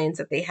and explains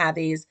that they have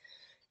these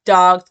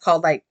dogs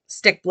called like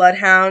stick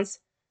bloodhounds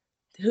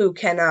who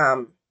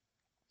can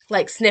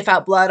like sniff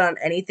out blood on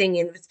anything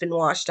even if it's been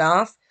washed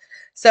off.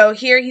 So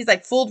here he's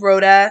like fooled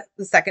Rhoda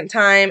the second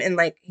time, and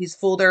like he's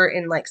fooled her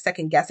in like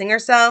second guessing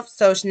herself.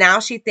 So now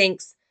she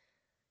thinks,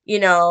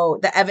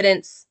 the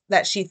evidence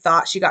that she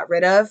thought she got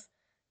rid of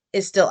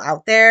is still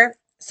out there.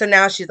 So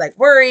now she's like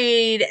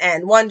worried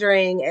and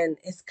wondering, and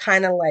it's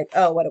kind of like,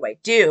 oh, what do I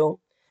do?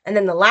 And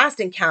then the last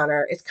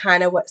encounter is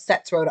kind of what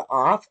sets Rhoda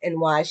off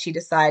and why she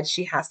decides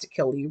she has to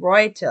kill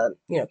Leroy to,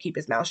 keep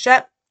his mouth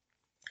shut.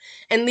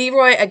 And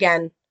Leroy,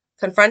 again,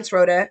 confronts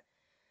Rhoda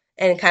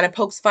and kind of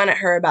pokes fun at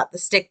her about the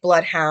stick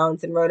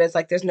bloodhounds. And Rhoda's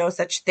like, "There's no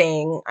such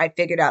thing. I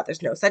figured out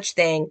there's no such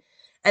thing."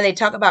 And they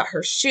talk about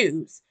her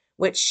shoes,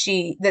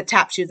 the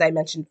tap shoes I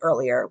mentioned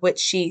earlier, which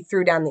she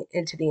threw down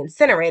into the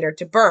incinerator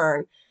to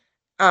burn,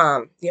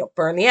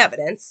 burn the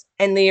evidence.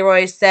 And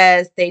Leroy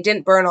says they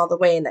didn't burn all the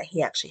way and that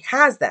he actually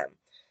has them.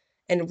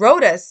 And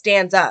Rhoda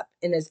stands up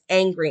and is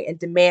angry and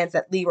demands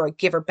that Leroy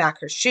give her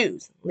back her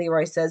shoes.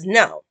 Leroy says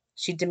no.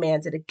 She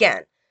demands it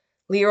again.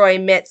 Leroy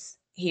admits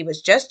he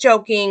was just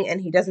joking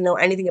and he doesn't know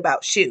anything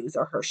about shoes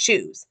or her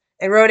shoes.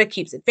 And Rhoda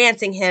keeps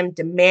advancing him,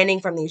 demanding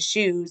from these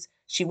shoes.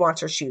 She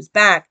wants her shoes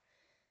back.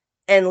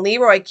 And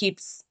Leroy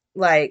keeps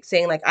like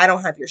saying like, "I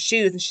don't have your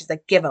shoes." And she's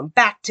like, "Give them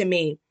back to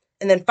me."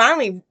 And then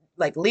finally,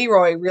 like,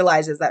 Leroy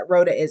realizes that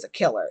Rhoda is a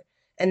killer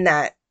and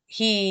that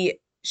she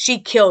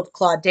killed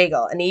Claude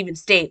Daigle. And he even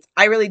states,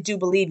 "I really do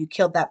believe you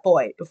killed that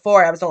boy.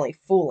 Before I was only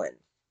fooling."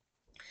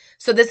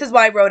 So this is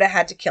why Rhoda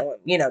had to kill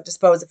him,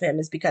 dispose of him,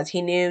 is because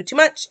he knew too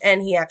much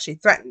and he actually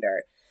threatened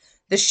her.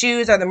 The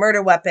shoes are the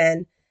murder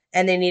weapon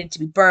and they needed to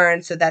be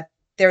burned so that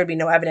there would be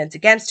no evidence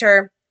against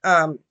her.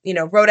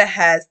 Rhoda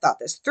has thought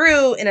this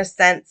through in a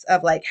sense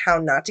of like how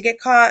not to get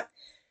caught.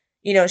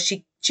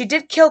 She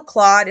did kill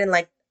Claude in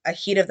like a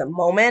heat of the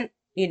moment,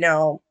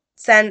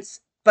 sense,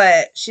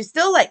 but she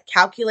still like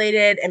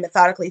calculated and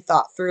methodically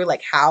thought through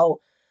like how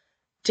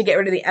to get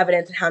rid of the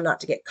evidence and how not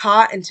to get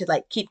caught, and to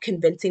like keep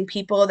convincing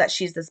people that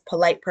she's this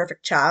polite,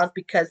 perfect child.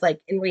 Because like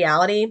in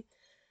reality,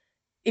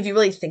 if you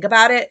really think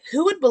about it,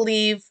 who would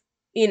believe,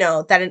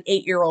 that an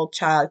 8-year-old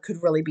child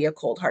could really be a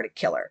cold-hearted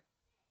killer?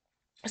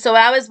 So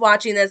I was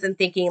watching this and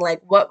thinking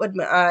like, what would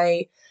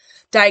my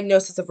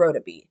diagnosis of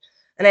Rhoda be?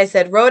 And I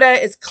said,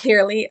 Rhoda is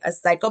clearly a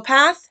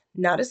psychopath,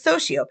 not a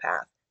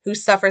sociopath, who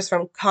suffers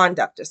from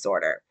conduct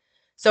disorder.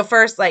 So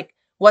first, like,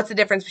 what's the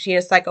difference between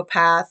a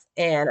psychopath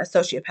and a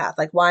sociopath?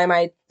 Like, why am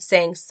I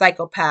saying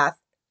psychopath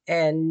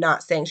and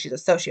not saying she's a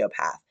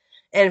sociopath?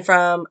 And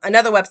from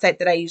another website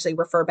that I usually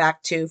refer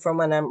back to from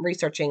when I'm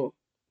researching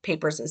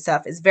papers and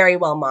stuff is Very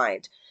Well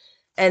Mind.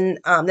 And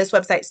this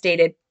website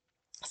stated,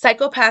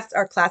 psychopaths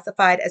are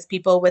classified as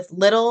people with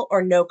little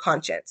or no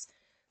conscience.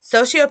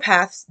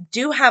 Sociopaths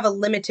do have a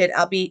limited,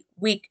 albeit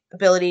weak,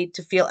 ability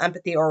to feel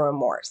empathy or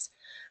remorse.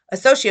 A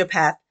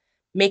sociopath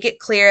make it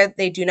clear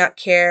they do not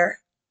care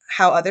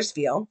how others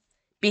feel,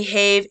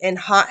 behave in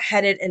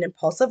hot-headed and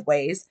impulsive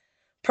ways,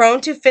 prone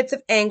to fits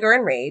of anger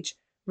and rage,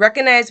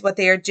 recognize what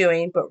they are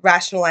doing but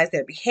rationalize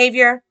their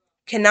behavior,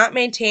 cannot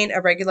maintain a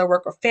regular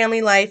work or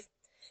family life,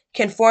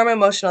 can form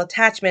emotional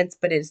attachments,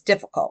 but it is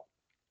difficult.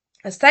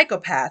 A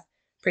psychopath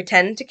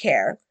pretend to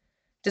care,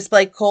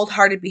 display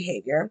cold-hearted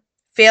behavior,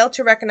 fail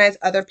to recognize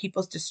other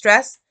people's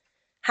distress,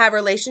 have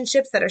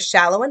relationships that are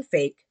shallow and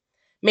fake,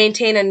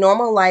 maintain a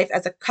normal life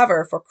as a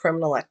cover for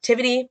criminal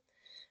activity,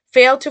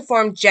 fail to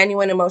form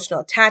genuine emotional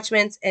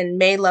attachments, and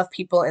may love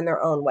people in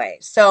their own way.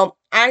 So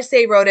I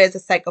say Rhoda is a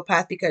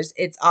psychopath because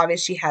it's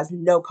obvious she has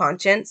no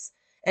conscience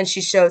and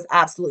she shows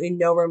absolutely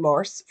no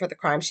remorse for the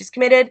crime she's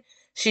committed.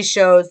 She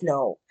shows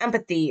no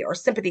empathy or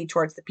sympathy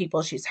towards the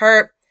people she's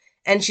hurt.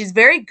 And she's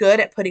very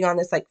good at putting on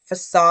this like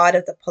facade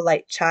of the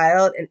polite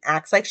child and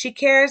acts like she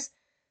cares,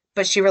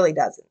 but she really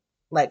doesn't.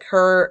 Like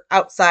her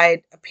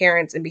outside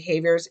appearance and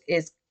behaviors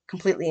is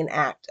completely an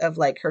act of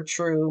like her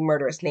true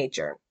murderous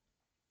nature.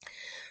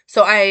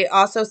 So I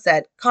also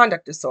said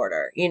conduct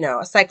disorder,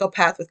 a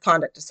psychopath with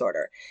conduct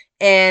disorder.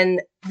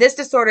 And this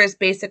disorder is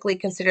basically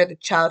considered the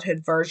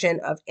childhood version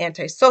of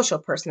antisocial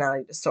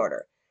personality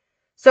disorder.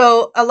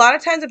 So a lot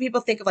of times when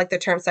people think of like the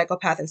term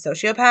psychopath and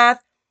sociopath,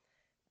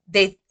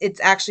 it's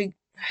actually,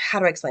 how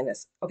do I explain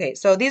this? Okay,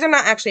 so these are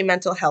not actually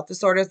mental health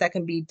disorders that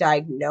can be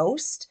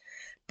diagnosed,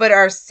 but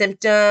are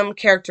symptom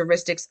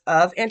characteristics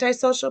of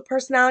antisocial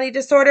personality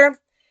disorder.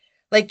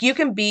 Like you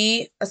can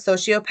be a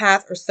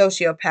sociopath or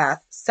sociopath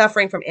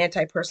suffering from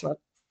anti-personal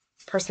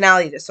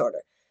personality disorder,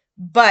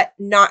 but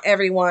not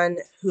everyone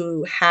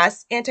who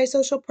has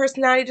antisocial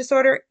personality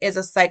disorder is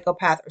a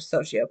psychopath or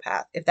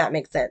sociopath, if that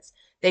makes sense.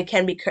 They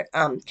can be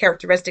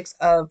characteristics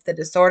of the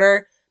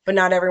disorder, but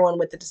not everyone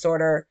with the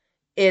disorder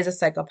is a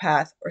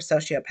psychopath or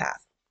sociopath.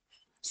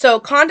 So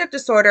conduct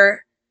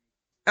disorder,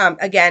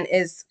 again,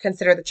 is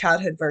considered the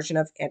childhood version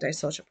of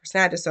antisocial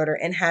personality disorder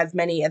and has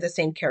many of the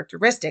same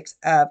characteristics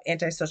of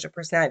antisocial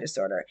personality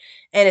disorder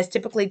and is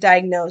typically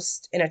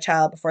diagnosed in a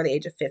child before the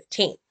age of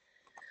 15.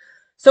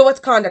 So what's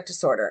conduct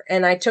disorder?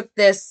 And I took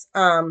this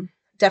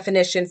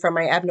definition from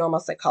my abnormal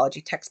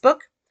psychology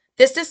textbook.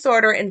 This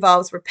disorder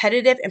involves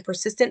repetitive and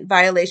persistent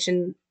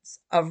violations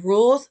of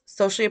rules,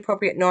 socially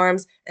appropriate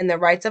norms, and the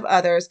rights of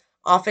others,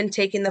 often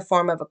taking the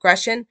form of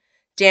aggression,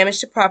 damage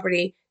to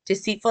property,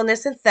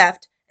 deceitfulness and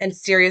theft, and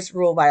serious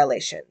rule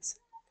violations.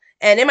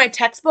 And in my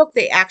textbook,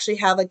 they actually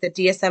have like the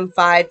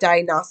DSM-5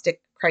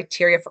 diagnostic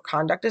criteria for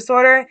conduct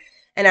disorder.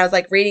 And I was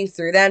like reading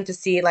through them to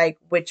see like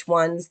which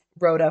ones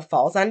Rhoda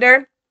falls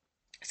under.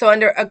 So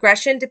under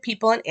aggression to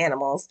people and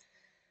animals,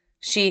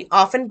 she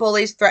often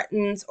bullies,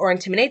 threatens, or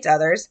intimidates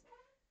others,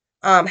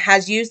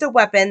 has used a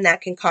weapon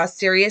that can cause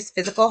serious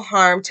physical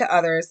harm to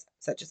others,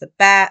 such as a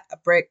bat, a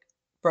brick,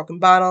 broken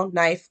bottle,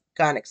 knife,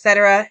 gun,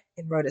 etc.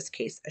 In Rhoda's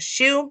case, a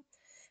shoe,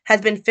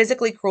 has been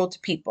physically cruel to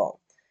people.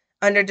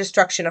 Under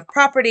destruction of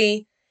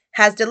property,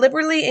 has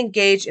deliberately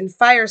engaged in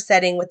fire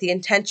setting with the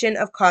intention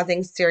of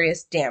causing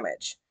serious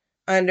damage.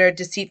 Under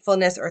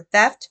deceitfulness or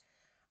theft,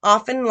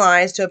 often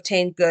lies to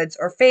obtain goods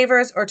or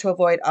favors or to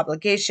avoid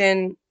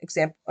obligation,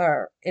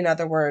 or in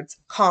other words,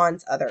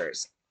 cons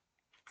others.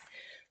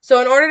 So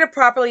in order to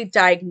properly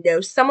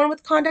diagnose someone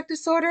with conduct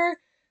disorder,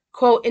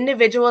 quote,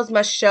 individuals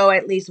must show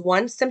at least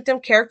one symptom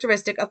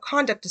characteristic of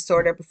conduct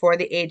disorder before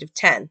the age of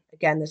 10.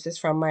 Again, this is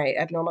from my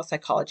abnormal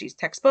psychology's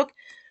textbook.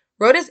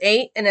 Rhoda's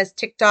 8 and has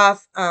ticked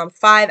off 5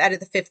 out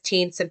of the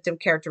 15 symptom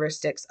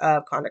characteristics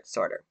of conduct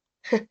disorder.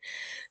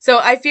 So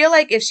I feel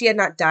like if she had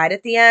not died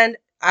at the end,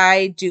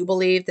 I do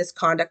believe this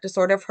conduct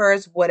disorder of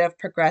hers would have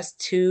progressed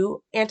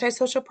to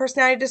antisocial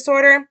personality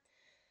disorder.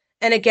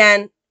 And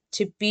again,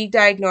 to be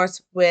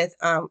diagnosed with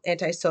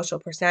antisocial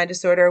personality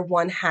disorder,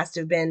 one has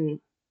to have been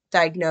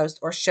diagnosed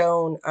or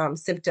shown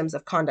symptoms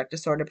of conduct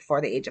disorder before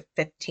the age of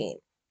 15.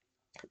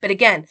 But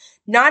again,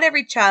 not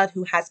every child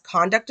who has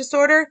conduct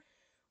disorder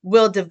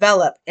will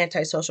develop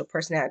antisocial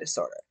personality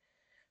disorder.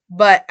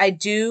 But I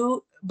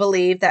do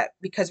believe that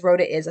because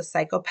Rhoda is a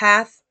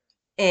psychopath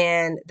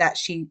and that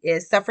she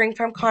is suffering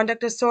from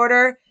conduct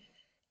disorder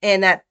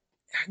and that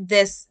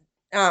this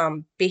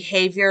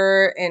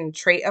behavior and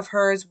trait of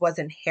hers was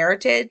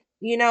inherited,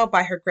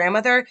 by her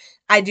grandmother,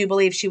 I do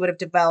believe she would have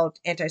developed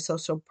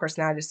antisocial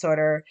personality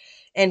disorder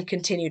and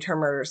continued her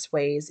murderous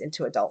ways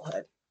into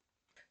adulthood.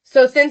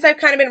 So since I've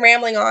kind of been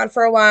rambling on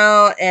for a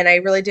while and I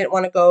really didn't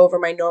want to go over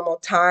my normal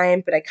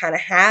time, but I kind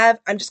of have,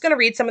 I'm just going to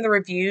read some of the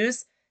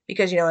reviews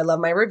because, I love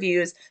my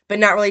reviews, but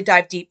not really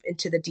dive deep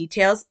into the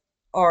details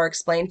or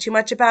explain too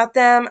much about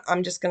them.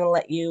 I'm just going to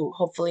let you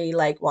hopefully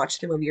watch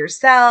the movie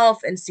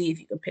yourself and see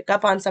if you can pick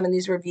up on some of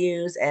these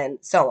reviews and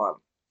so on.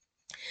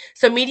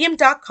 So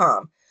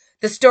Medium.com.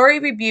 The story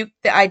rebuked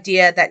the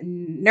idea that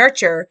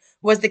nurture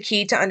was the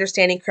key to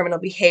understanding criminal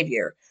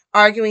behavior,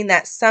 arguing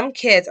that some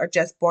kids are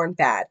just born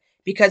bad,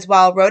 because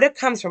while Rhoda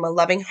comes from a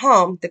loving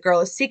home, the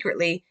girl is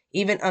secretly,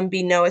 even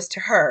unbeknownst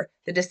to her,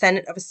 the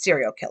descendant of a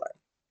serial killer.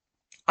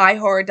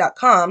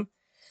 iHorror.com.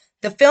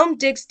 The film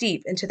digs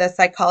deep into the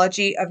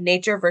psychology of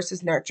nature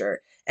versus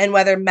nurture, and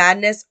whether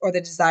madness or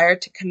the desire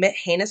to commit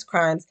heinous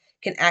crimes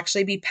can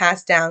actually be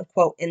passed down,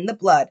 quote, in the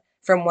blood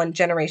from one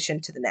generation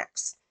to the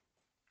next.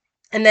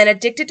 And then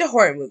Addicted to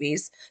Horror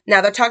Movies.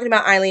 Now they're talking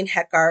about Eileen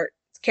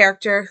Heckhart's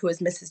character, who is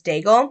Mrs.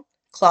 Daigle,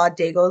 Claude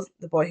Daigle's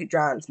the boy who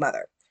drowned's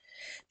mother.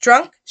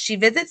 Drunk, she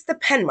visits the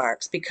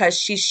Penmarks because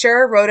she's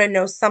sure Rhoda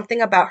knows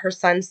something about her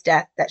son's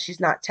death that she's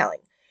not telling.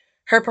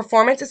 Her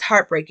performance is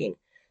heartbreaking.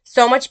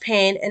 So much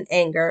pain and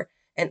anger,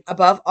 and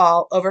above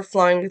all,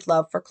 overflowing with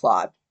love for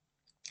Claude.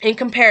 In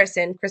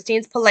comparison,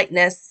 Christine's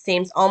politeness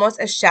seems almost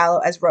as shallow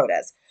as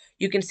Rhoda's.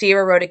 You can see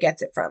where Rhoda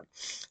gets it from.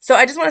 So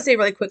I just want to say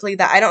really quickly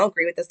that I don't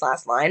agree with this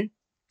last line.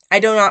 I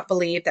do not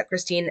believe that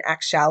Christine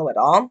acts shallow at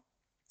all.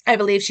 I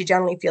believe she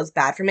generally feels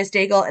bad for Miss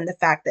Daigle and the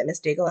fact that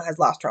Miss Daigle has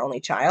lost her only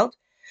child.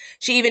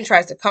 She even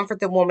tries to comfort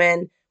the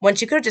woman when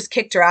she could have just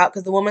kicked her out,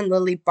 because the woman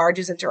literally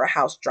barges into her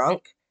house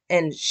drunk,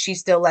 and she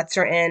still lets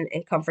her in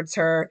and comforts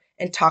her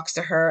and talks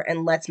to her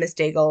and lets Miss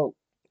Daigle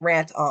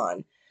rant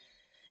on.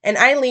 And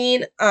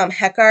Eileen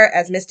Heckhart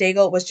as Miss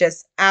Daigle was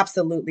just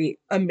absolutely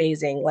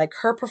amazing.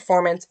 Her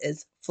performance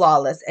is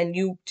flawless, and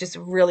you just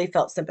really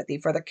felt sympathy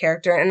for the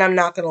character. And I'm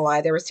not going to lie,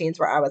 there were scenes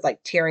where I was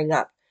tearing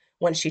up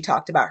when she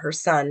talked about her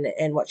son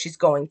and what she's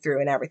going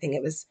through and everything.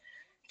 It was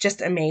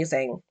just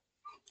amazing.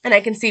 And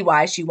I can see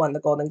why she won the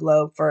Golden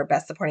Globe for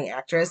Best Supporting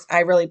Actress. I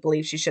really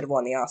believe she should have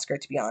won the Oscar,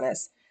 to be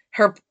honest.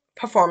 Her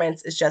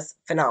performance is just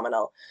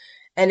phenomenal.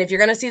 And if you're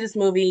going to see this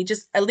movie,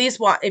 just at least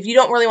watch. If you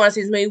don't really want to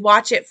see this movie,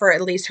 watch it for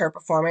at least her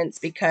performance,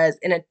 because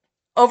in a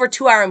over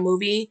 2-hour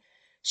movie,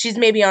 she's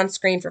maybe on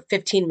screen for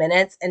 15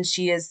 minutes, and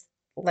she is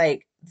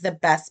the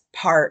best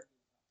part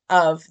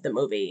of the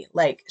movie.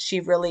 She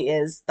really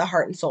is the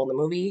heart and soul of the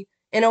movie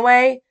in a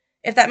way,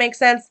 if that makes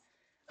sense.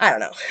 I don't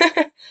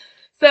know.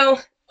 So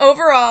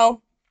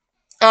overall,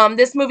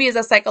 this movie is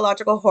a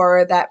psychological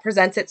horror that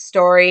presents its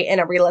story in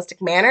a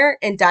realistic manner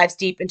and dives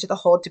deep into the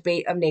whole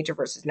debate of nature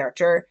versus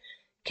nurture.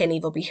 Can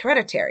evil be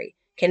hereditary?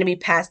 Can it be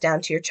passed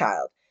down to your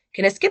child?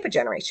 Can it skip a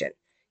generation?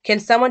 Can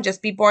someone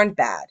just be born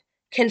bad?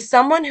 Can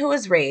someone who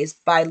was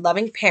raised by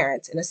loving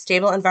parents in a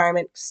stable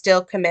environment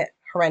still commit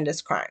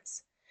horrendous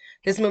crimes?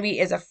 This movie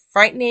is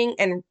frightening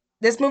and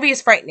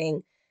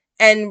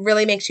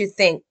really makes you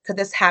think, could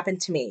this happen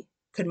to me?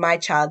 Could my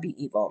child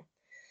be evil?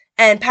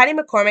 And Patty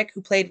McCormack,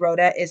 who played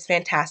Rhoda, is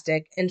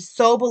fantastic and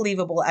so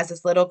believable as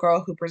this little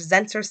girl who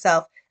presents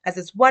herself as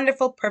this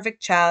wonderful,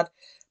 perfect child,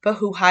 but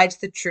who hides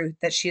the truth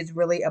that she is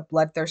really a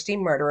bloodthirsty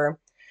murderer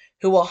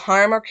who will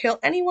harm or kill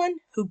anyone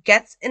who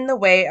gets in the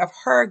way of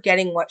her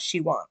getting what she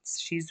wants.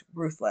 She's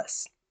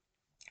ruthless.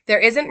 There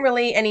isn't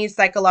really any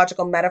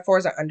psychological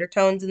metaphors or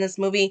undertones in this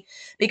movie,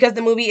 because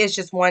the movie is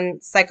just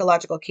one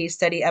psychological case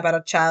study about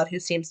a child who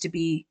seems to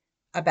be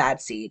a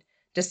bad seed,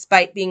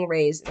 despite being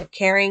raised in a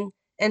caring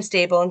and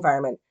stable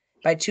environment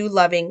by two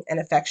loving and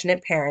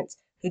affectionate parents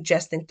who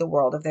just think the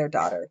world of their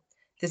daughter.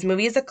 This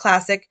movie is a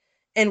classic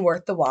and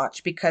worth the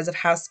watch because of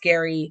how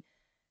scary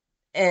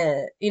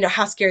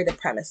the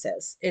premise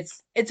is.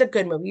 It's a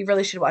good movie. You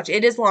really should watch it.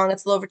 It is long.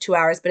 It's a little over 2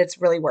 hours, but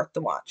it's really worth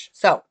the watch.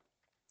 So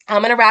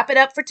I'm going to wrap it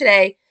up for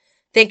today.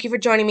 Thank you for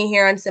joining me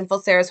here on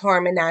Sinful Sarah's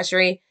Horror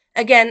Menagerie.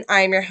 Again,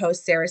 I am your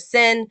host, Sarah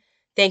Sin.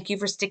 Thank you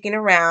for sticking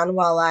around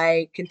while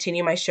I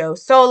continue my show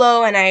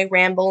solo and I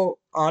ramble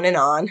on and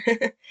on.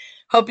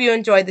 Hope you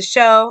enjoyed the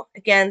show.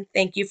 Again,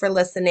 thank you for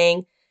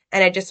listening.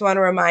 And I just want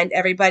to remind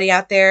everybody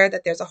out there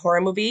that there's a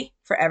horror movie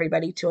for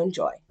everybody to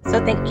enjoy.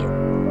 So thank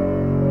you.